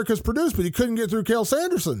wrestlers America's produced, but he couldn't get through Cael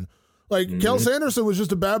Sanderson. Like Cael Sanderson was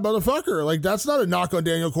just a bad motherfucker. Like that's not a knock on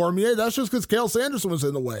Daniel Cormier. That's just because Cael Sanderson was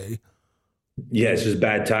in the way. Yeah, it's just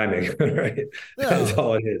bad timing, right? Yeah. That's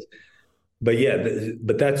all it is. But yeah,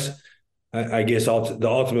 but that's, I guess, the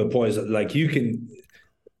ultimate point is like you can,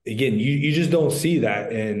 again, you just don't see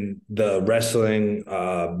that in the wrestling,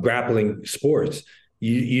 grappling sports.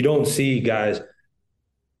 You don't see guys.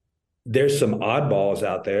 There's some oddballs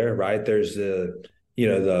out there, right? There's I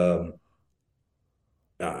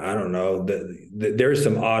don't know. There's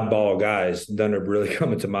some oddball guys. None are really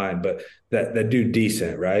coming to mind, but that do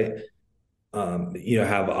decent, right?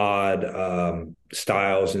 Have odd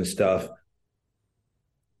styles and stuff,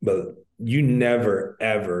 but you never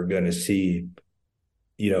ever gonna see,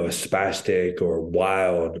 a spastic or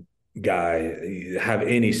wild guy have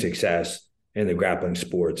any success in the grappling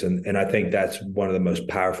sports, and I think that's one of the most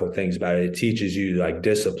powerful things about it. It teaches you like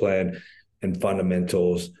discipline and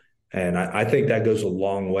fundamentals, and I think that goes a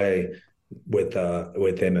long way with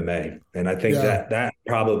MMA, and I think that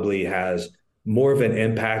probably has more of an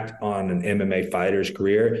impact on an MMA fighter's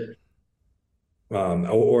career,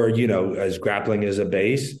 or as grappling as a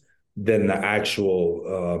base than the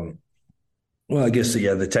actual, I guess,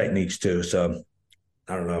 the techniques too. So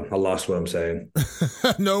I don't know. I lost what I'm saying.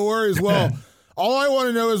 No worries. Well, all I want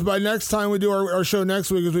to know is by next time we do our show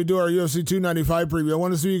next week, as we do our UFC 295 preview, I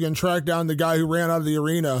want to see if you can track down the guy who ran out of the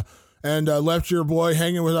arena and left your boy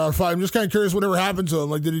hanging without a fight. I'm just kind of curious whatever happened to him.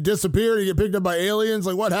 Like, did he disappear? Did he get picked up by aliens?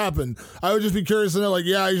 Like, what happened? I would just be curious to know, like,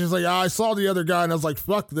 he's just like, I saw the other guy, and I was like,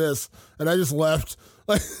 fuck this, and I just left.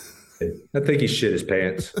 Like, I think he shit his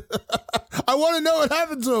pants. I want to know what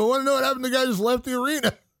happened to him. I want to know what happened to the guy who just left the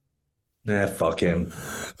arena. Nah, fuck him.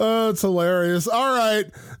 It's hilarious. All right.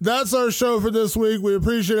 That's our show for this week. We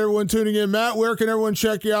appreciate everyone tuning in. Matt, where can everyone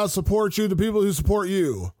check you out, support you, the people who support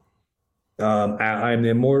you? I'm the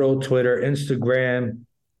Immortal, Twitter, Instagram,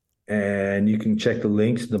 and you can check the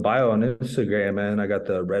links in the bio on Instagram, man. I got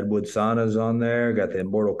the Redwood Saunas on there, got the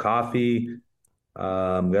Immortal Coffee,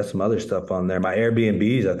 got some other stuff on there. My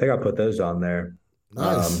Airbnbs, I think I put those on there.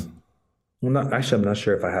 Nice. I'm not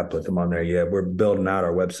sure if I have put them on there yet. We're building out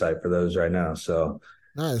our website for those right now. So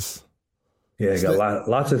nice. Yeah, got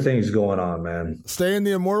lots of things going on, man. Stay in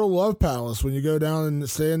the Immortal Love Palace when you go down, and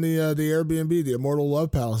stay in the Airbnb, the Immortal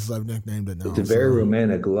Love Palace, as I've nicknamed it now. It's a very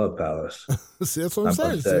romantic love palace. See, that's what I'm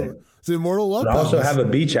saying. It's the Immortal Love Palace. I also have a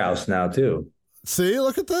beach house now too. See,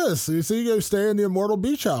 look at this. You see, you go stay in the Immortal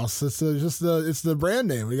Beach House. It's it's the brand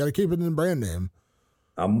name. We got to keep it in the brand name.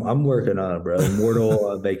 I'm working on it, bro.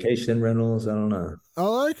 Immortal vacation rentals. I don't know. I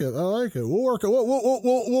like it. We'll work it.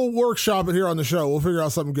 We'll workshop it here on the show. We'll figure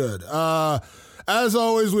out something good. As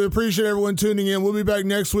always, we appreciate everyone tuning in. We'll be back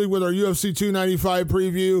next week with our UFC 295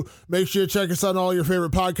 preview. Make sure you check us out on all your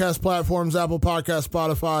favorite podcast platforms, Apple Podcasts,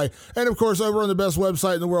 Spotify, and of course over on the best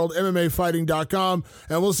website in the world, MMAfighting.com.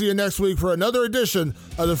 And we'll see you next week for another edition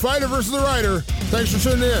of The Fighter versus the Writer. Thanks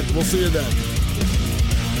for tuning in. We'll see you then.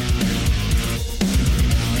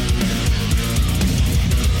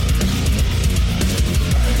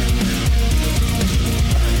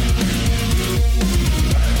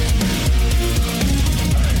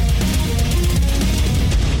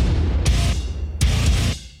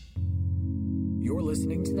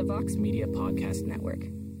 Listening to the Vox Media Podcast Network.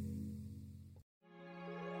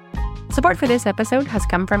 Support for this episode has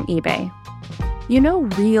come from eBay. You know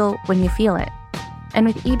real when you feel it. And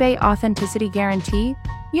with eBay Authenticity Guarantee,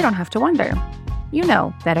 you don't have to wonder. You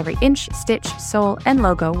know that every inch, stitch, sole, and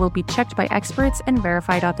logo will be checked by experts and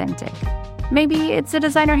verified authentic. Maybe it's a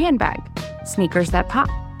designer handbag, sneakers that pop,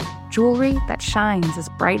 jewelry that shines as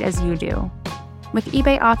bright as you do. With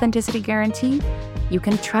eBay Authenticity Guarantee, you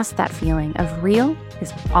can trust that feeling of real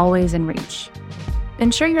is always in reach.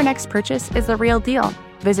 Ensure your next purchase is the real deal.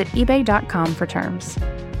 Visit ebay.com for terms.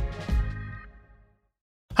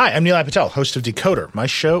 Hi, I'm Nilay Patel, host of Decoder, my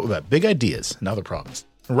show about big ideas and other problems.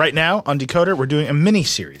 Right now on Decoder, we're doing a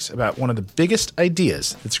mini-series about one of the biggest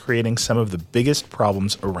ideas that's creating some of the biggest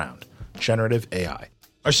problems around, generative AI.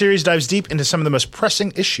 Our series dives deep into some of the most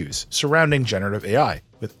pressing issues surrounding generative AI,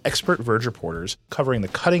 with expert Verge reporters covering the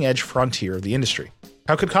cutting-edge frontier of the industry.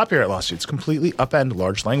 How could copyright lawsuits completely upend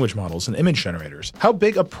large language models and image generators? How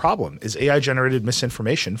big a problem is AI-generated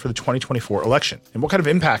misinformation for the 2024 election? And what kind of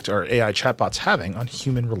impact are AI chatbots having on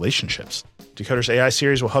human relationships? Decoder's AI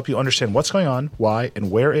series will help you understand what's going on, why,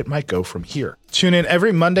 and where it might go from here. Tune in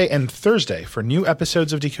every Monday and Thursday for new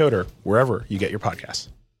episodes of Decoder, wherever you get your podcasts.